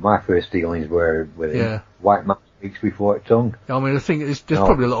where my first dealings were with him. Yeah. White man speaks with forked tongue. I mean, I think there's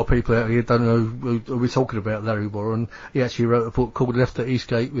probably a lot of people out here who don't know who we're talking about Larry Warren. He actually wrote a book called Left at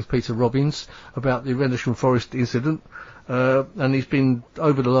Eastgate with Peter Robbins about the Rendlesham Forest incident. And he's been,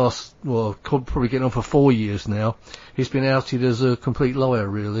 over the last, well, probably getting on for 4 years now, he's been outed as a complete liar,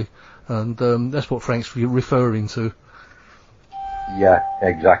 really. And that's what Frank's referring to. Yeah,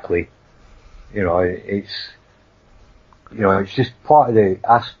 exactly. You know, it's just part of the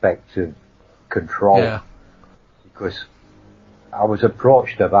aspect of control. Yeah. Because I was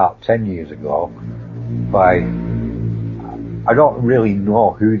approached about 10 years ago by, I don't really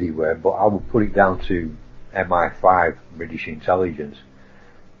know who they were, but I would put it down to MI5, British Intelligence.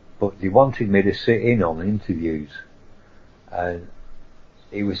 But they wanted me to sit in on interviews, and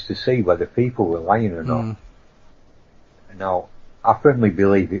it was to see whether people were lying or not. Now, I firmly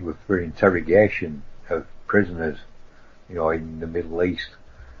believe it was for interrogation of prisoners, you know, in the Middle East,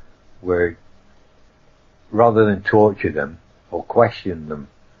 where rather than torture them or question them,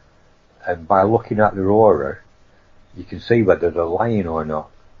 and by looking at their aura, you can see whether they're lying or not.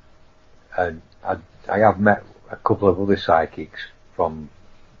 And I have met a couple of other psychics from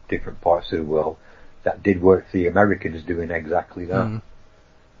different parts of the world that did work for the Americans doing exactly that.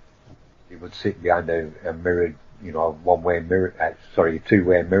 They would sit behind a mirror, you know, a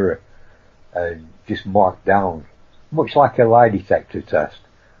two-way mirror, and just mark down, much like a lie detector test,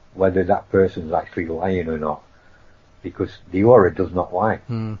 whether that person's actually lying or not, because the aura does not lie.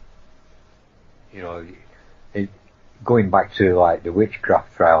 You know, going back to like the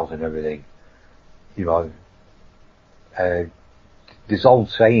witchcraft trials and everything, you know, there's old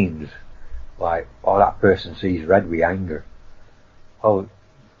sayings like, oh, that person sees red with anger. Oh,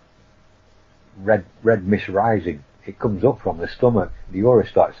 red mist rising, it comes up from the stomach, the aura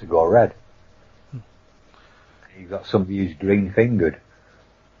starts to go red. You've got somebody who's green fingered,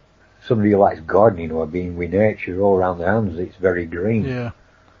 somebody who likes gardening or being with nature all around the hands, it's very green. Yeah.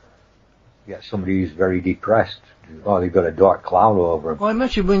 You get somebody who's very depressed, oh, they've got a dark cloud over them. Well, I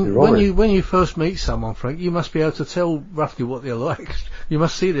imagine when you first meet someone, Frank, you must be able to tell roughly what they're like. You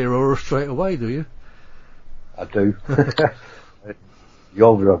must see their aura straight away, do you? I do. The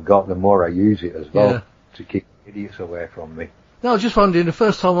older I've got, the more I use it as well, to keep idiots away from me. No, I was just wondering, the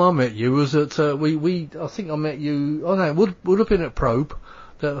first time I met you was at, I think I met you, it would have been at Probe,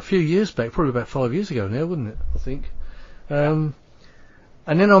 a few years back, probably about 5 years ago now, wouldn't it, I think. And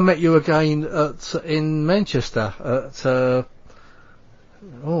then I met you again in Manchester at, oh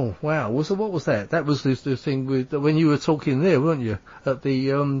wow, what was that? That was the thing with, when you were talking there, weren't you? At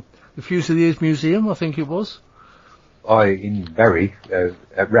the Fusiliers Museum, I think it was. In Bury,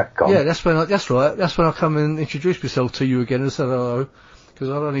 at Repcon. Yeah, that's right. That's when I come and introduced myself to you again and said hello, because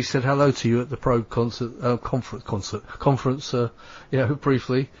I'd only said hello to you at the Probe conference,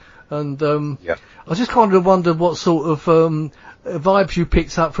 briefly. And, I just kind of wondered what sort of, vibes you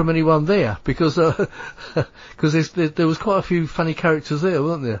picked up from anyone there, because, there was quite a few funny characters there,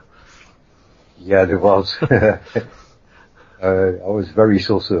 weren't there? Yeah, there was. I was very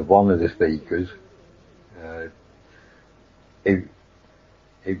sort of one of the speakers. It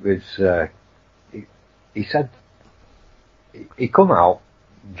was, he said, he come out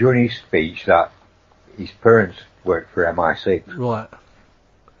during his speech that his parents worked for MI6. Right.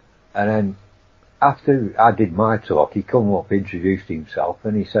 And then after I did my talk, he come up, introduced himself,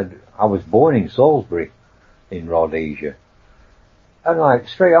 and he said, I was born in Salisbury, in Rhodesia. And like,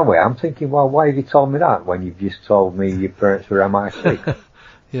 straight away, I'm thinking, well, why have you told me that when you've just told me your parents were MI6?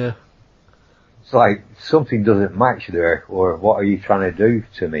 Yeah. It's like, something doesn't match there, or what are you trying to do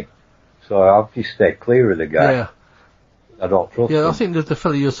to me? So I've just stayed clear of the guy. Yeah. I don't trust him. Yeah, I think that the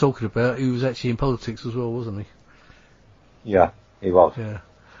fellow you're talking about, he was actually in politics as well, wasn't he? Yeah, he was. Yeah.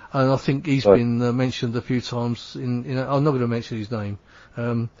 And I think he's been mentioned a few times I'm not going to mention his name,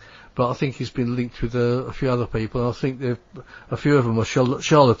 but I think he's been linked with a few other people. I think a few of them are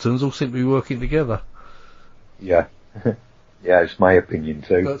charlatans, all seem to be working together. Yeah. Yeah, it's my opinion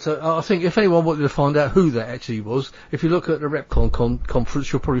too. But I think if anyone wanted to find out who that actually was, if you look at the Repcon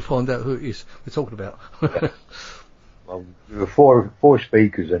conference, you'll probably find out who it is we're talking about. Yeah. Well, there were four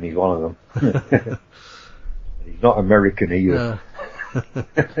speakers and he's one of them. He's not American either. No.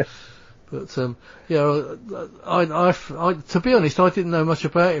 But yeah, I to be honest, I didn't know much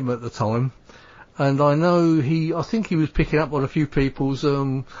about him at the time, and I think he was picking up on a few people's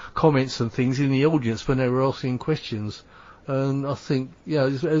comments and things in the audience when they were asking questions, and I think he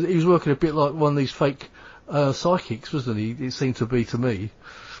was working a bit like one of these fake psychics, wasn't he? It seemed to be to me,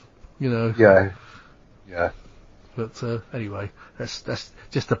 Yeah. Yeah. But anyway, that's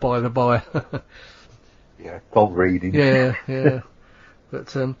just a by the by. Yeah, cold reading. Yeah, yeah.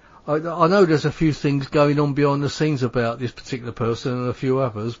 But I know there's a few things going on behind the scenes about this particular person and a few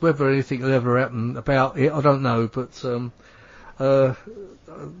others. Whether anything will ever happen about it, I don't know. But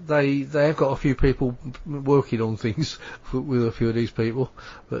they have got a few people working on things with a few of these people.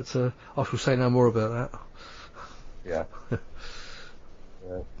 But I shall say no more about that. Yeah.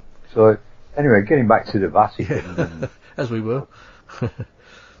 Yeah. So anyway, getting back to the Vatican, and as we were.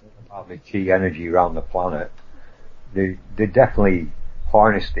 about the chi energy around the planet, they definitely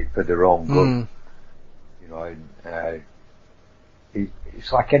harnessed it for their own good.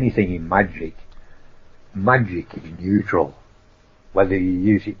 It's like anything in magic. Magic is neutral. Whether you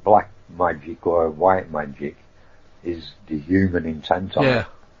use it black magic or white magic is the human intent on it.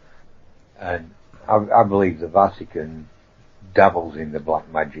 And I believe the Vatican dabbles in the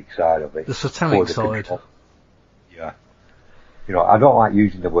black magic side of it. The satanic side. Yeah. I don't like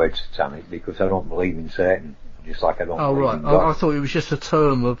using the word satanic because I don't believe in Satan, just like I don't believe in God. I thought it was just a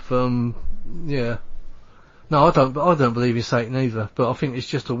term of, yeah. No, I don't believe in Satan either, but I think it's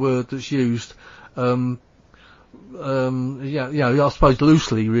just a word that's used, I suppose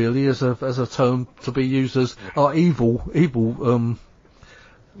loosely really as a term to be used as, evil,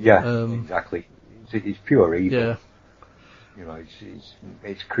 exactly. It's pure evil. Yeah.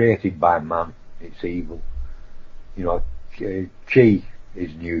 It's created by man. It's evil. Chi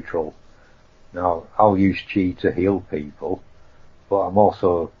is neutral. Now, I'll use chi to heal people, but I'm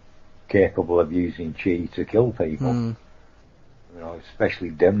also capable of using chi to kill people. Especially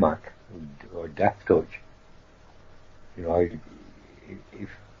Denmark or Death Touch. If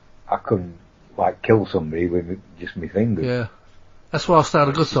I couldn't kill somebody with just my fingers. Yeah. That's why I stay on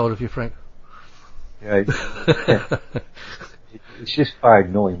the good side of you, Frank. Yeah. It's just by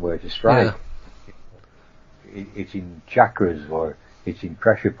knowing where to strike. Yeah. It's in chakras or it's in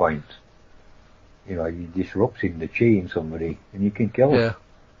pressure points. You're disrupting the chi in somebody and you can kill them.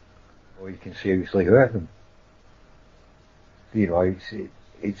 Or you can seriously hurt them.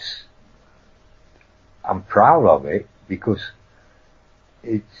 I'm proud of it because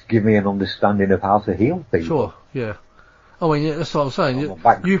it's given me an understanding of how to heal people. Sure, yeah. I mean, that's what I'm saying.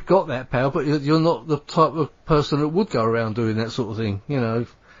 You've got that power, but you're not the type of person that would go around doing that sort of thing,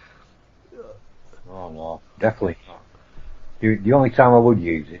 Oh no, definitely not. The only time I would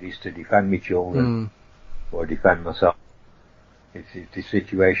use it is to defend my children or defend myself. If the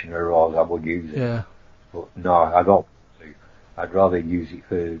situation arose, I would use it. Yeah. But no, I don't. I'd rather use it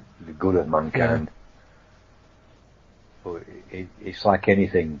for the good of mankind. Yeah. But it's like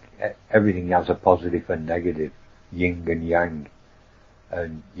anything. Everything has a positive and negative, yin and yang,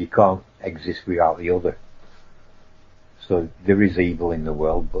 and you can't exist without the other. So there is evil in the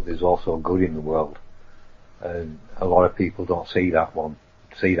world, but there's also good in the world. And a lot of people don't see that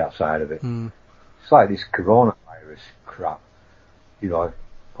side of it. It's like this coronavirus crap.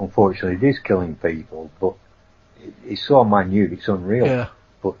 Unfortunately it is killing people, but it's so minute, it's unreal. Yeah.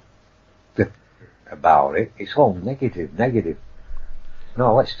 But about it, it's all negative.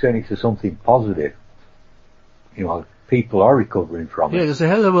 No, let's turn it to something positive. People are recovering from it. Yeah, there's a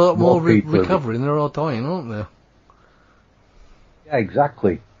hell of a lot more recovering than there are dying, aren't there? Yeah,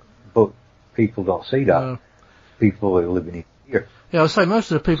 exactly. But people don't see that. No. People are living in fear. Yeah, I say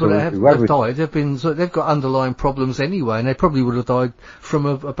most of the people that have died, they've got underlying problems anyway, and they probably would have died from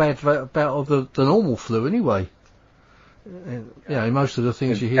a bad bout of the normal flu anyway. Most of the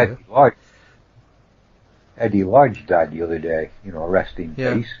things you hear. Eddie Lodge died the other day, rest in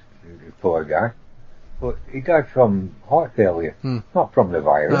peace, the poor guy. But he died from heart failure, not from the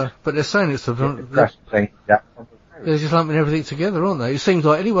virus. No, but they're saying it's they're just lumping everything together, aren't they? It seems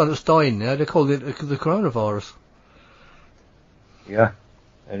like anyone that's dying now, they call it the coronavirus. Yeah,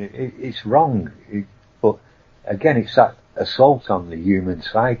 and it's wrong. But again, it's that assault on the human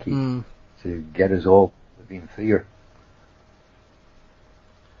psyche to get us all in fear.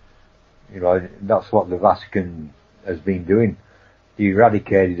 That's what the Vatican has been doing. He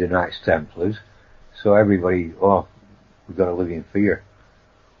eradicated the Knights Templars, so everybody, we've got to live in fear.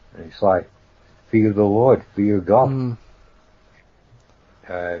 And it's like, fear the Lord, fear God.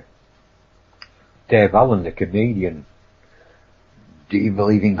 Dave Allen, the comedian, do you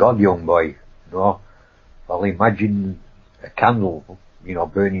believe in God, young boy? No. Well, imagine a candle,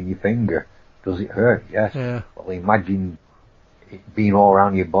 burning your finger. Does it hurt? Yes. Yeah. Well, imagine it being all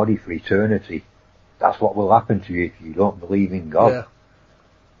around your body for eternity. That's what will happen to you if you don't believe in God.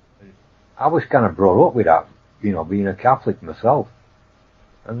 Yeah. I was kind of brought up with that, being a Catholic myself.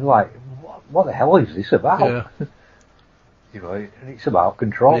 And like, what the hell is this about? Yeah. And it's about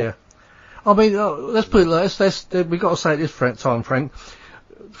control. Yeah. I mean, let's put it like this, we've got to say it this Frank.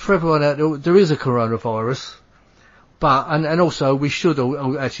 For everyone out there is a coronavirus, but, and also we should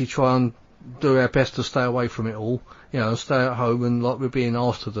all actually try and do our best to stay away from it all, stay at home and like we're being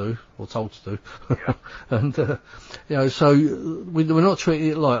asked to do, or told to do. Yeah. And, so we're not treating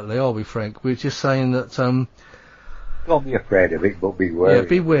it lightly, are we, Frank? We're just saying that, don't be afraid of it, but be wary. Yeah,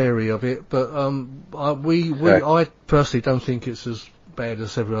 be wary of it, but, I personally don't think it's as bad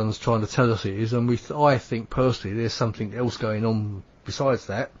as everyone's trying to tell us it is, and I think personally there's something else going on besides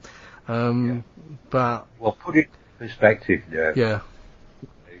that. But well, put it in perspective there. Yeah.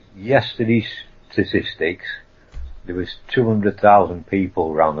 Yesterday's statistics, there was 200,000 people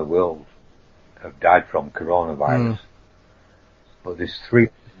around the world have died from coronavirus, but there's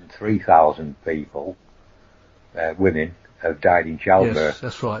 3,000 people, women, have died in childbirth. Yes,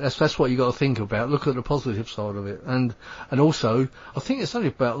 that's right. That's what you got to think about. Look at the positive side of it, and also I think it's only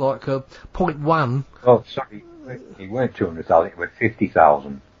about like 0.1. Oh, sorry, it weren't 200,000. It was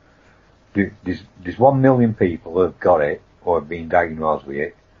 50,000. There's 1 million people who have got it or have been diagnosed with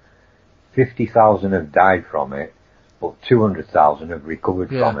it. 50,000 have died from it, but 200,000 have recovered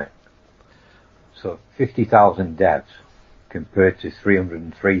from it. So 50,000 deaths compared to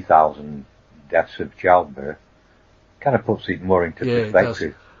 303,000 deaths of childbirth kind of puts it more into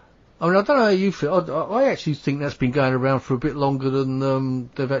perspective. I mean, I don't know how you feel. I actually think that's been going around for a bit longer than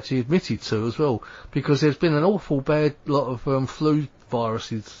they've actually admitted to as well, because there's been an awful bad lot of flu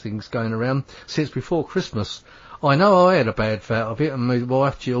viruses things going around since before Christmas. I know I had a bad bout of it, and my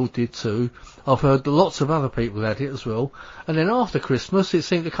wife Jill did too. I've heard lots of other people had it as well. And then after Christmas, it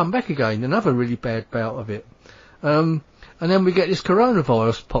seemed to come back again, another really bad bout of it. And then we get this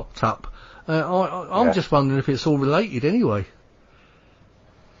coronavirus popped up. I'm just wondering if it's all related anyway.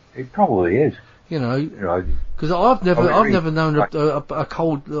 It probably is. Because I've never known a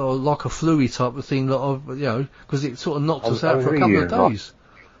cold like a flu-y type of thing because it sort of knocked us out for a couple of days.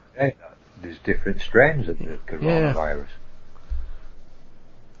 There's different strains of the coronavirus.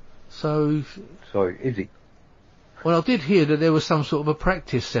 So is it? Well, I did hear that there was some sort of a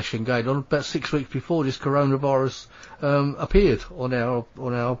practice session going on about 6 weeks before this coronavirus appeared on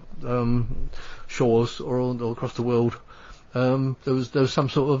our shores or across the world. There was some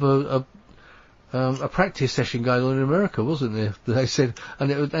sort of a practice session going on in America, wasn't there? They said, and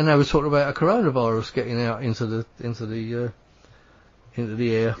they were talking about a coronavirus getting out into the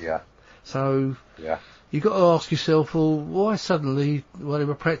air. Yeah. So you got to ask yourself, well, why they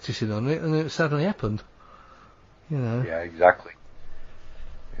were practicing on it and it suddenly happened? Yeah, exactly.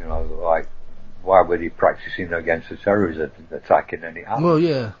 Like, why were they practicing against a terrorist attack and then it happened? Well,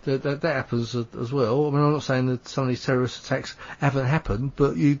 yeah, that happens as well. I mean, I'm not saying that some of these terrorist attacks haven't happened,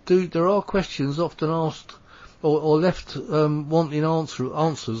 but there are questions often asked or left wanting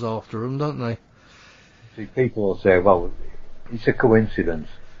answers after them, don't they? See, people will say, well, it's a coincidence.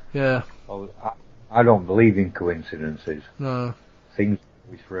 Yeah. Well, I don't believe in coincidences. No. Things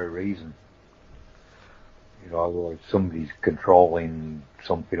are for a reason. Or somebody's controlling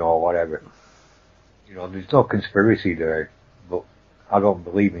something or whatever. There's no conspiracy there, but I don't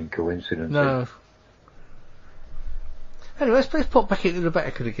believe in coincidences. No. Anyway, let's pop back into the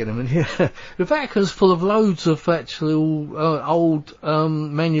Vatican again. I mean, yeah, the Vatican's full of loads of actual old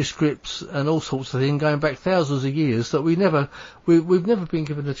manuscripts and all sorts of things going back thousands of years that we've never been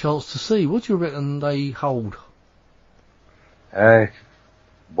given a chance to see. What do you reckon they hold?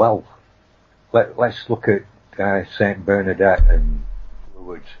 Well, let's look at Saint Bernadette and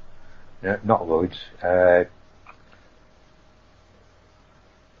Lourdes. Not Lourdes.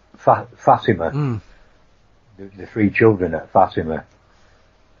 Fatima. The three children at Fatima.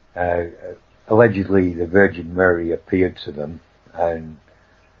 Allegedly, the Virgin Mary appeared to them, and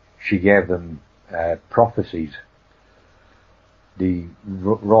she gave them prophecies. They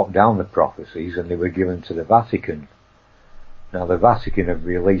wrote down the prophecies, and they were given to the Vatican. Now, the Vatican have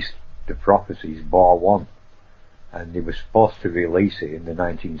released the prophecies bar one, and they were supposed to release it in the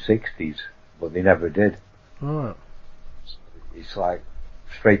 1960s, but they never did. Right. It's like,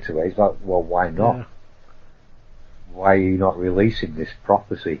 straight away, it's like, well, why not? Yeah. Why are you not releasing this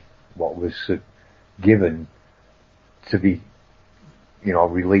prophecy? What was given to be,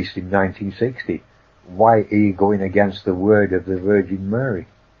 released in 1960? Why are you going against the word of the Virgin Mary?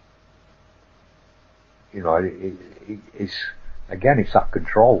 It's, again, it's that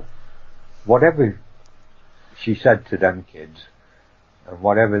control. Whatever she said to them kids, and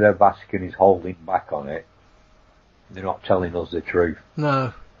whatever the Vatican is holding back on it, they're not telling us the truth.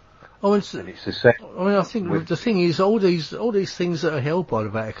 No. Oh, it's the same. I mean, I think the thing is, all these things that are held by the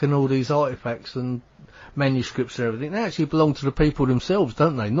Vatican, all these artifacts and manuscripts and everything, they actually belong to the people themselves,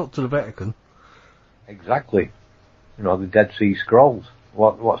 don't they? Not to the Vatican. Exactly. The Dead Sea Scrolls.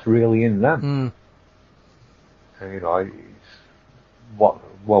 What's really in them? We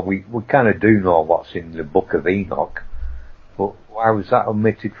kind of do know what's in the Book of Enoch, but why was that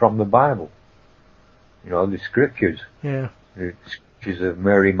omitted from the Bible? The scriptures. Yeah. The scriptures of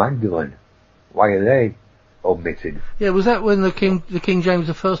Mary Magdalene. Why are they omitted? Yeah, was that when the King James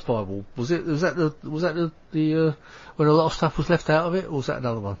the First Bible? Was that the when a lot of stuff was left out of it, or was that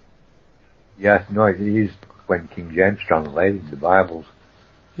another one? Yeah, no, it is when King James translated the Bibles.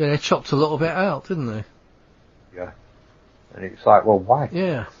 Yeah, they chopped a lot of it out, didn't they? Yeah. And it's like, well, why?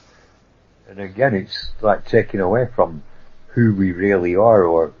 Yeah. And again, it's like taking away from who we really are,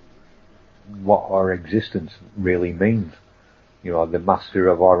 or what our existence really means. The master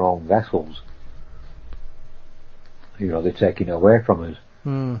of our own vessels. They're taking away from us.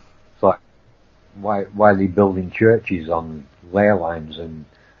 It's like, why are they building churches on ley lines and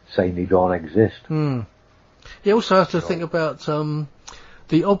saying they don't exist? You also have to think about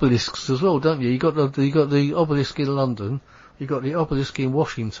the obelisks as well, don't you? You got the obelisk in London, you got the obelisk in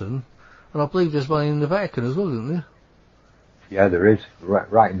Washington, and I believe there's one in the Vatican as well, isn't there? Yeah, there is,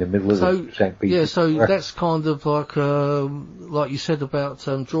 right in the middle of the St. Peter's. Yeah, so that's kind of like you said about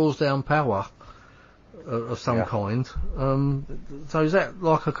draws down power of some kind. So is that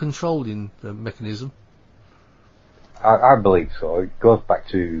like a controlling mechanism? I believe so. It goes back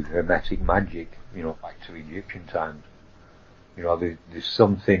to Hermetic magic, back to Egyptian times. There's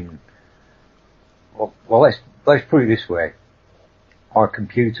something. Well, let's put it this way: our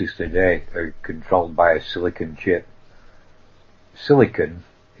computers today are controlled by a silicon chip. Silicon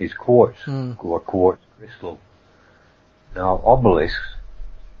is quartz, or quartz crystal. Now, obelisks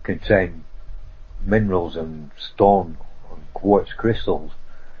contain minerals and stone and quartz crystals.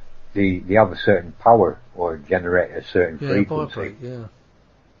 They have a certain power or generate a certain frequency. Vibrate, yeah.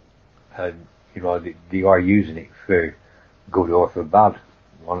 And, they are using it for good or for bad,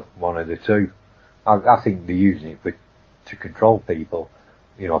 one of the two. I think they're using it to control people,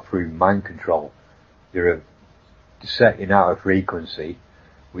 through mind control. They're setting out a frequency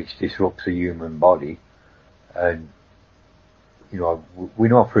which disrupts the human body, and we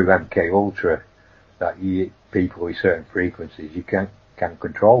know through MK Ultra that people with certain frequencies, you can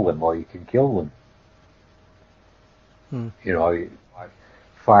control them or you can kill them. Like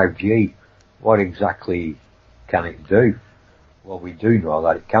 5G, what exactly can it do? Well, we do know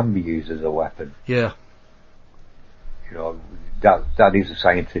that it can be used as a weapon. Yeah. That is a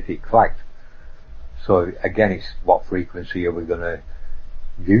scientific fact. So again, it's what frequency are we going to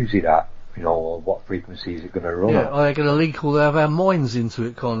use it at, or what frequency is it going to run at? Are they going to link all of our minds into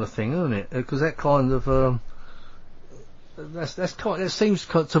it, kind of thing, isn't it? Because that kind of that seems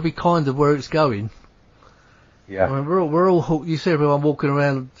to be kind of where it's going. Yeah. I mean, we're all hooked. You see everyone walking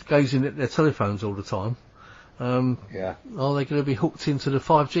around gazing at their telephones all the time. Yeah. Are they going to be hooked into the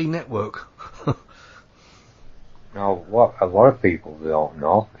 5G network? Now, what a lot of people don't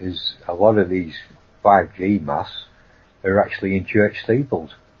know is a lot of these 5G masts are actually in church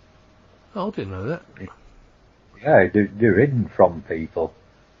steeples. Oh, I didn't know that. Yeah, they're hidden from people,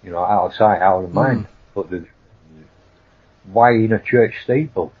 out of sight, out of mind. But why in a church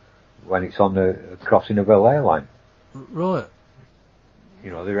steeple when it's on the crossing of a ley line? Right.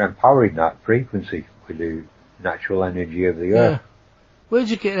 You know, they're empowering that frequency with the natural energy of the Yeah. earth. Where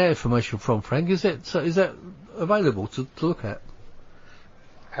did you get that information from, Frank? Is that available to look at?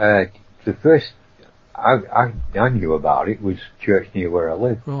 The first I knew about it was church near where I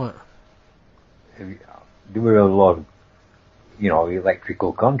live. Right. There were a lot of, you know,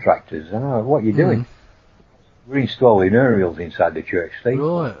 electrical contractors, and I what are you doing? We're installing aerials inside the church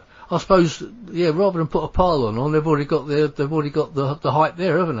steeple. Right. I suppose, yeah, rather than put a pylon on, they've already got the height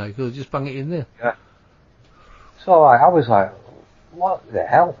there, haven't they? Because just bung it in there. Yeah. So I was like, what the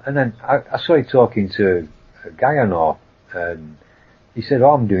hell? And then I started talking to a guy I know, and he said,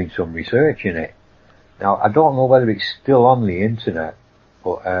 oh, I'm doing some research in it. Now, I don't know whether it's still on the internet,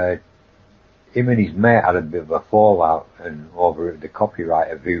 but him and his mate had a bit of a fallout and over the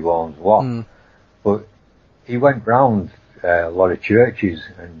copyright of who owns what. But he went round a lot of churches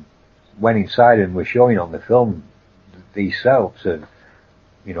and went inside and was showing on the film these setups of,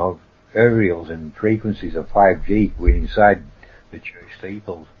 you know, aerials and frequencies of 5G were inside the church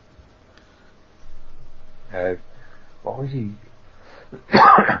steeples. What was he?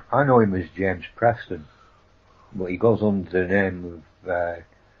 I know him as James Preston, but he goes under the name of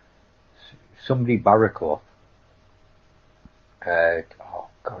somebody Barraclough. I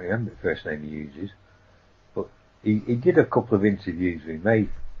can't remember the first name he uses, but he did a couple of interviews with me, and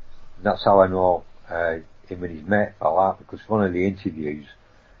that's how I know him and his mate fell out, because one of the interviews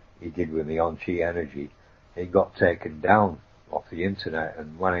he did with me on Chi Energy, it got taken down off the internet,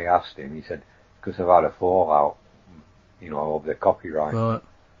 and when I asked him, he said, because I've had a fallout, you know, over the copyright. Right.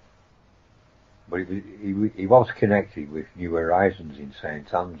 But he was connected with New Horizons in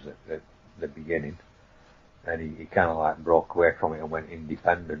St. Anne's at the beginning, and he kind of like broke away from it and went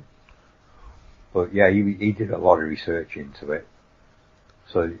independent. But yeah, he did a lot of research into it.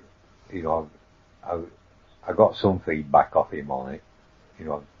 So, you know, I got some feedback off him on it. You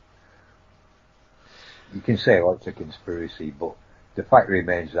know, you can say, well, it's a conspiracy, but the fact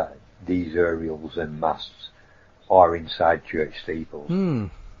remains that these aerials and masts are inside church steeples.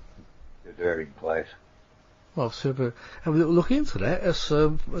 They're in place. Well, super. Have a little look into that.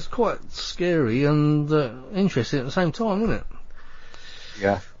 That's quite scary and interesting at the same time, isn't it?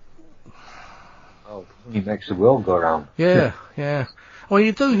 Yeah. Oh, it makes the world go round. Yeah, yeah. Well,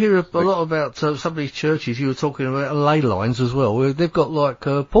 you do hear a lot about some of these churches. You were talking about ley lines as well. They've got like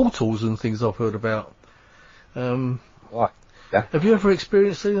portals and things I've heard about. What? Yeah. Have you ever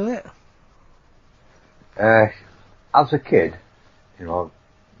experienced seeing that? As a kid, you know,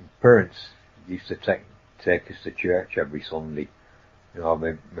 parents used to take us to church every Sunday. You know,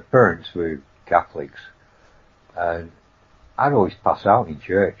 my parents were Catholics, and I'd always pass out in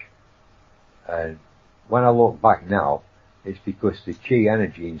church. And when I look back now, it's because the chi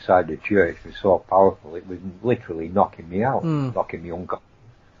energy inside the church was so powerful, it was literally knocking me out, knocking me unconscious.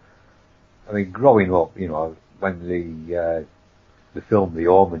 I mean, growing up, you know, when the film The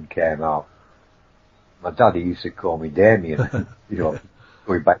Omen came out, my daddy used to call me Damien, you know,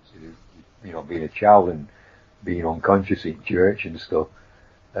 going back to, you know, being a child and being unconscious in church and stuff.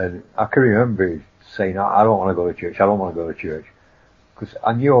 And I can remember saying, I don't want to go to church, I don't want to go to church. Because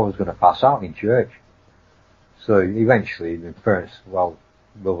I knew I was going to pass out in church. So eventually my parents, well,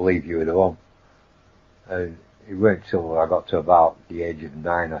 we'll leave you at home. And it weren't till I got to about the age of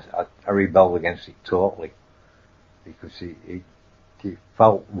 9, I rebelled against it totally. Because it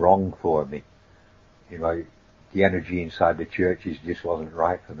felt wrong for me. You know, the energy inside the churches just wasn't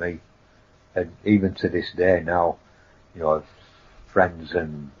right for me. And even to this day now, you know, friends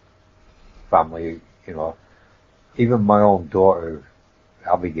and family, you know, even my own daughter,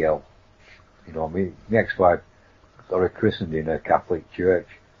 Abigail, you know, my ex-wife got her christened in a Catholic church.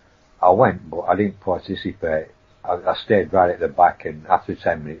 I went, but I didn't participate. I stayed right at the back, and after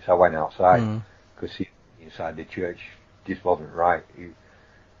 10 minutes I went outside, because inside the church just wasn't right.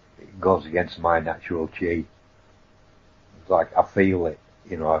 It goes against my natural chi. It's like I feel it,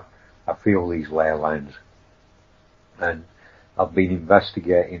 you know, I feel these ley lines. And I've been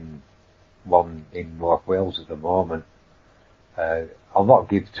investigating one in North Wales at the moment. I'll not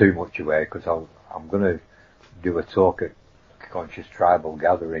give too much away, because I'm going to do a talk at Conscious Tribal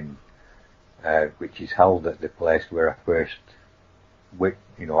Gathering, which is held at the place where I first,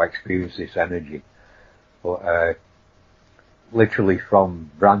 you know, experienced this energy. But literally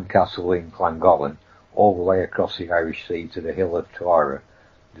from Brandcastle in Llangollen all the way across the Irish Sea to the Hill of Tara,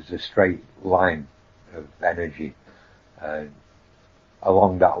 there's a straight line of energy.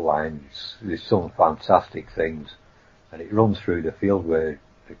 Along that line, there's some fantastic things, and it runs through the field where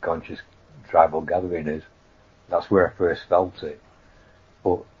the Conscious Tribal Gathering is. that's where I first felt it.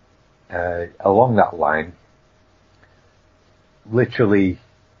 But along that line, literally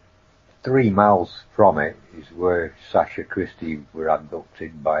 3 miles from it is where Sasha Christie were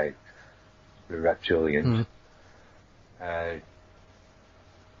abducted by the reptilians.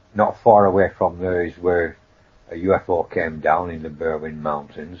 Not far away from there is where a UFO came down in the Berwyn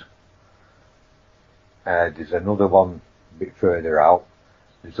Mountains. There's another one a bit further out.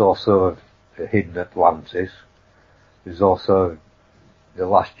 There's also the hidden Atlantis. There's also the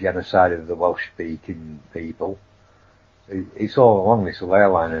last genocide of the Welsh-speaking people. It's all along this ley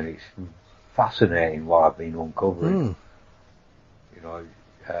line, and it's fascinating what I've been uncovering. You know,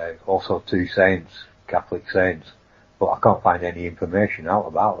 also 2 saints, Catholic saints, but I can't find any information out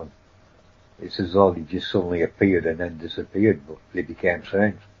about them. It's as though they just suddenly appeared and then disappeared, but they became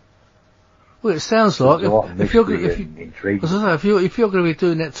saints. Well, it sounds like if you're going to be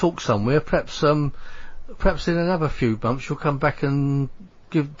doing that talk somewhere, perhaps in another few months you'll come back and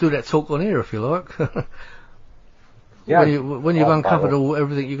do that talk on air if you like. Yeah. When you've uncovered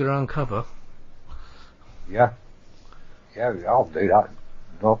everything you're going to uncover. Yeah. Yeah, I'll do that.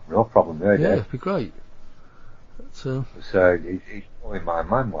 No problem there. Yeah, it'd be great. So it's blowing my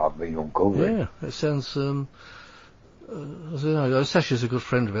mind what I've been uncovering. Yeah, it sounds. Sasha's a good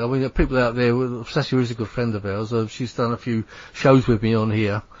friend of ours. I mean, people out there. Sasha is a good friend of ours. She's done a few shows with me on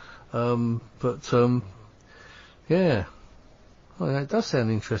here. Yeah. Oh, it does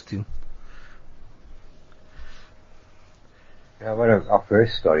sound interesting. Yeah, when I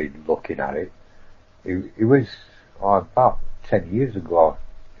first started looking at it, it was about 10 years ago.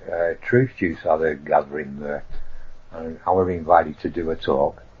 Truth Juice had a gathering there, and I was invited to do a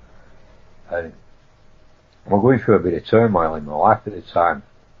talk. And I'm going through a bit of turmoil in my life at the time,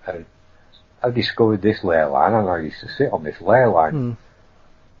 and I discovered this ley line, and I used to sit on this ley line,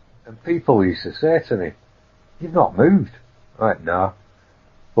 and people used to say to me, "You've not moved." Right, no.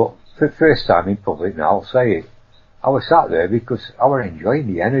 But for the first time in public, now I'll say it, I was sat there because I was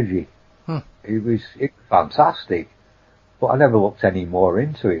enjoying the energy. It was fantastic, but I never looked any more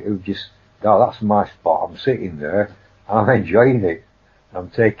into it. It was just, no, that's my spot. I'm sitting there, and I'm enjoying it.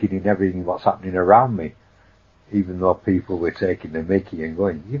 I'm taking in everything what's happening around me, even though people were taking the mickey and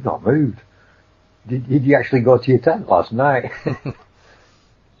going, "You've not moved. Did you actually go to your tent last night?"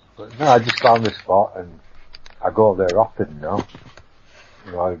 But no, I just found the spot, and I go there often now.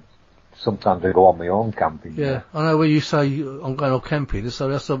 You know, sometimes I go on my own camping. Yeah, I know where you say I'm going on camping, so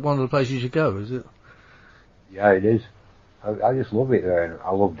that's one of the places you go, is it? Yeah, it is. I just love it there, and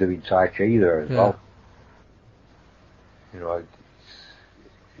I love doing Tai Chi there as well. You know,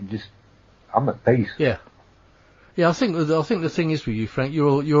 I'm at peace. Yeah. Yeah, I think the thing is with you, Frank,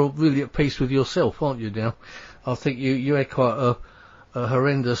 you're really at peace with yourself, aren't you now? I think you had quite a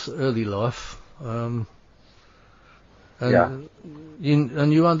horrendous early life. And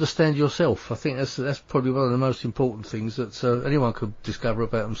you understand yourself. I think that's probably one of the most important things that anyone could discover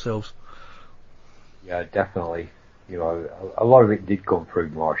about themselves. Yeah, definitely. You know, a lot of it did come through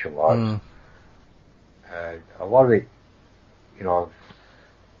martial arts. A lot of it, you know,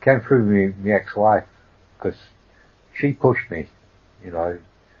 came through my ex-wife, because she pushed me. You know,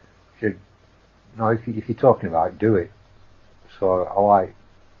 she said, "No, if you're talking about it, do it." So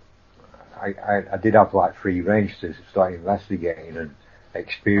I did have like free range to start investigating and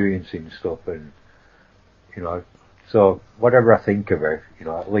experiencing stuff, and you know, so whatever I think of her, you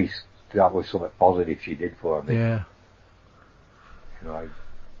know, at least that was something positive she did for me. Yeah. You know,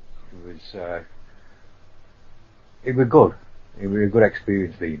 it was good. It was a good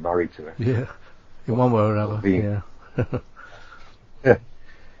experience being married to her. Yeah, in one way or another. Yeah. Yeah.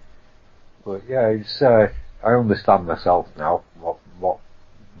 But yeah, it's I understand myself now. What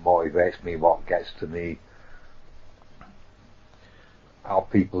motivates me, what gets to me, how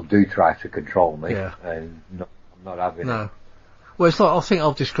people do try to control me, and I'm not having it. Well, it's like, I think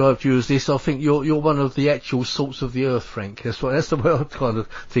I've described you as this. I think you're one of the actual salts of the earth, Frank. That's the way I kind of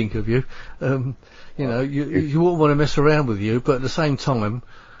think of you. You know, you wouldn't want to mess around with you, but at the same time,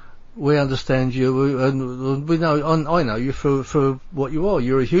 we understand you, and we know. I know you for what you are.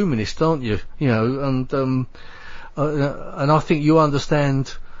 You're a humanist, aren't you? You know, and I think you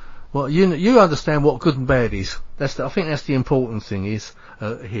understand. Well, you understand what good and bad is. I think that's the important thing is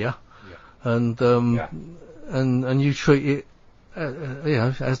here, and you treat it, you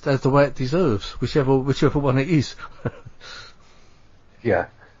know, as the way it deserves, whichever one it is. Yeah,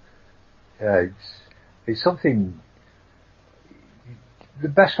 it's something. The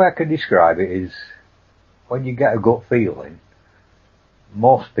best way I can describe it is when you get a gut feeling.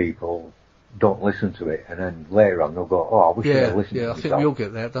 Most people don't listen to it, and then later on they'll go, "Oh, I wish I had listened to it." Yeah, I think we all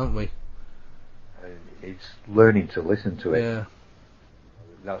get that, don't we? it's learning to listen to it. Yeah.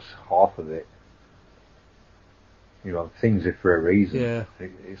 That's half of it. You know, things are for a reason. Yeah.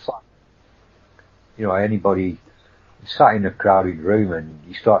 It's like, you know, anybody sat in a crowded room and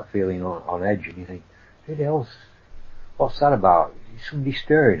you start feeling on edge and you think, who the hell's, what's that about? Is somebody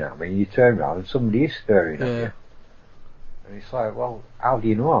staring at me? And you turn around and somebody is staring at you. And it's like, well, how do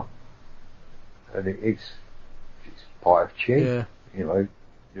you know? And it's part of chi. Yeah. You know,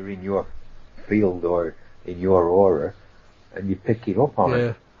 they're in your field or in your aura, and you're picking up on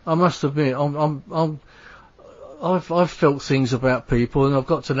it. I must admit, I've felt things about people, and I've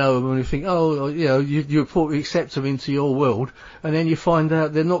got to know them, and you think, oh, you know, you accept them into your world, and then you find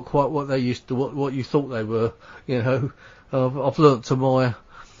out they're not quite what they used to, what you thought they were. You know, I've learnt to my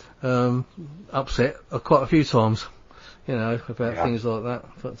upset quite a few times. You know, about things like that.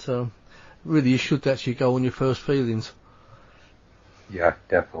 But really, you should actually go on your first feelings. Yeah,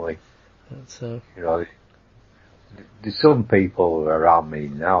 definitely. But, you know, there's some people around me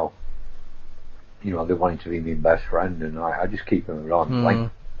now, you know, they want to be my best friend, and I just keep them around like,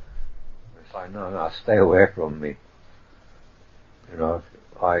 it's like, no, stay away from me. You know,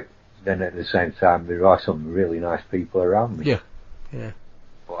 then at the same time, there are some really nice people around me. Yeah.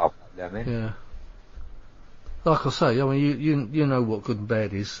 But I'll put them in. Yeah. Like I say, I mean, you know what good and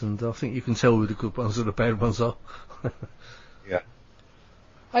bad is, and I think you can tell who the good ones and the bad ones are. Yeah.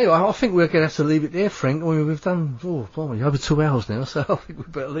 Anyway, I think we're going to have to leave it there, Frank. I mean, we've done, over 2 hours now, so I think we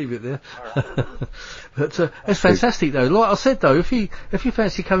better leave it there. Right. But it's fantastic, though. Like I said, though, if you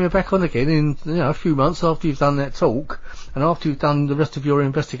fancy coming back on again in, you know, a few months after you've done that talk, and after you've done the rest of your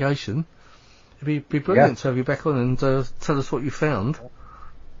investigation, it'd be brilliant to have you back on and tell us what you found.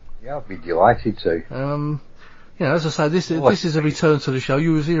 Yeah, I'd be delighted to. You know, as I say, this is a return to the show.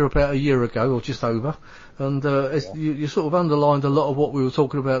 You was here about a year ago, or just over, and you sort of underlined a lot of what we were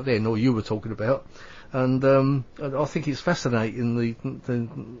talking about then, or you were talking about, and I think it's fascinating the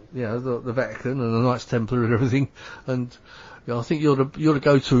Vatican and the Knights Templar and everything, and you know, I think you're the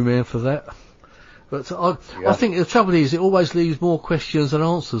go-to man for that. But I think the trouble is, it always leaves more questions than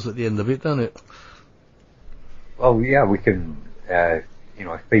answers at the end of it, doesn't it? Well, yeah, we can. You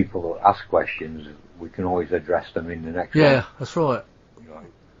know, if people ask questions, we can always address them in the next one. Yeah, that's right. You know,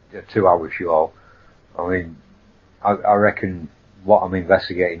 a 2-hour show. I mean, I reckon what I'm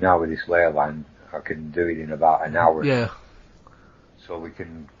investigating now with this ley line, I can do it in about an hour. Yeah. So we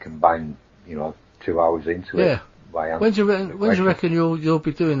can combine, you know, 2 hours into it. Yeah. When do you reckon you'll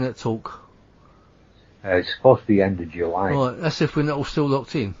be doing that talk? It's supposed to be end of July. Right, that's if we're not all still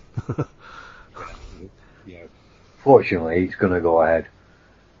locked in. Yeah. Fortunately, it's going to go ahead.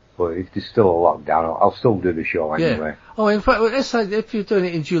 But if there's still a lockdown, I'll still do the show anyway. Yeah. Oh, in fact, let's say if you're doing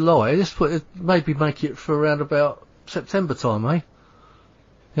it in July, maybe make it for around about September time, eh?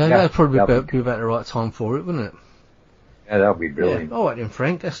 Yeah, that'd probably be about the right time for it, wouldn't it? Yeah, that'll be brilliant. Yeah. All right then,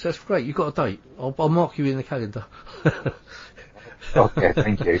 Frank. That's great. You've got a date. I'll mark you in the calendar. Okay,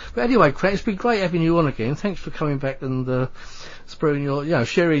 thank you. But anyway, Frank, it's been great having you on again. Thanks for coming back and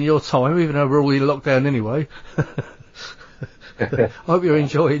sharing your time, even though we're all in lockdown anyway. I hope you're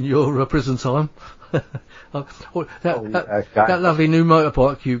enjoying your prison time. That lovely new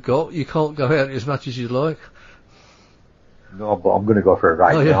motorbike you've got, you can't go out as much as you'd like. No, but I'm going to go for a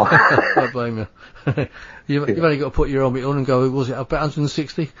ride now. I don't blame you. You've only got to put your helmet on and go, was it about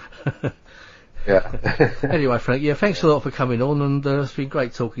 160? Yeah. Anyway, Frank, thanks a lot for coming on, and it's been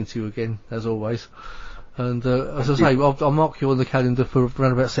great talking to you again, as always. And as I say, I'll mark you on the calendar for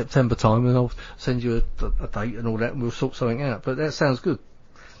around about September time, and I'll send you a date and all that, and we'll sort something out. But that sounds good.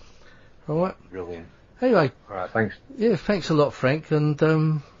 All right. Brilliant. Anyway. All right. Thanks. Yeah. Thanks a lot, Frank. And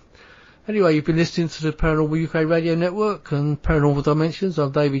anyway, you've been listening to the Paranormal UK Radio Network and Paranormal Dimensions.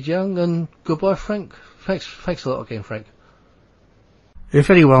 I'm David Young, and goodbye, Frank. Thanks a lot again, Frank. If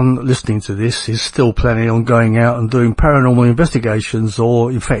anyone listening to this is still planning on going out and doing paranormal investigations,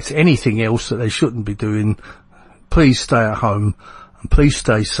 or in fact anything else that they shouldn't be doing, please stay at home, and please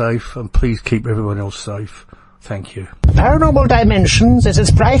stay safe, and please keep everyone else safe. Thank you. Paranormal Dimensions is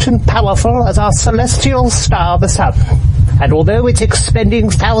as bright and powerful as our celestial star, the sun. And although it's expending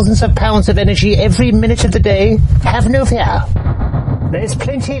thousands of pounds of energy every minute of the day, have no fear. There's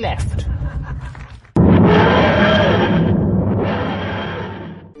plenty left.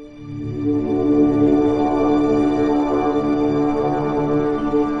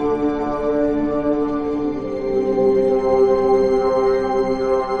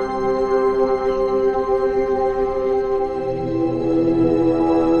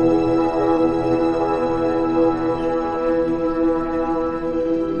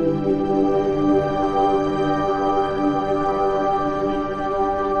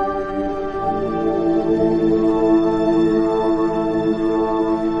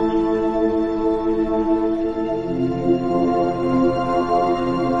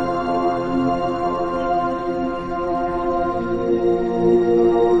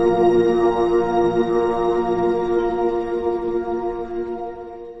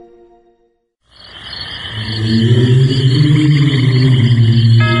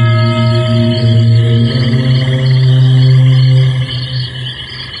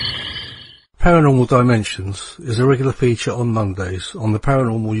 Paranormal Dimensions is a regular feature on Mondays on the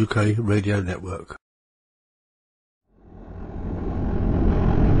Paranormal UK radio network.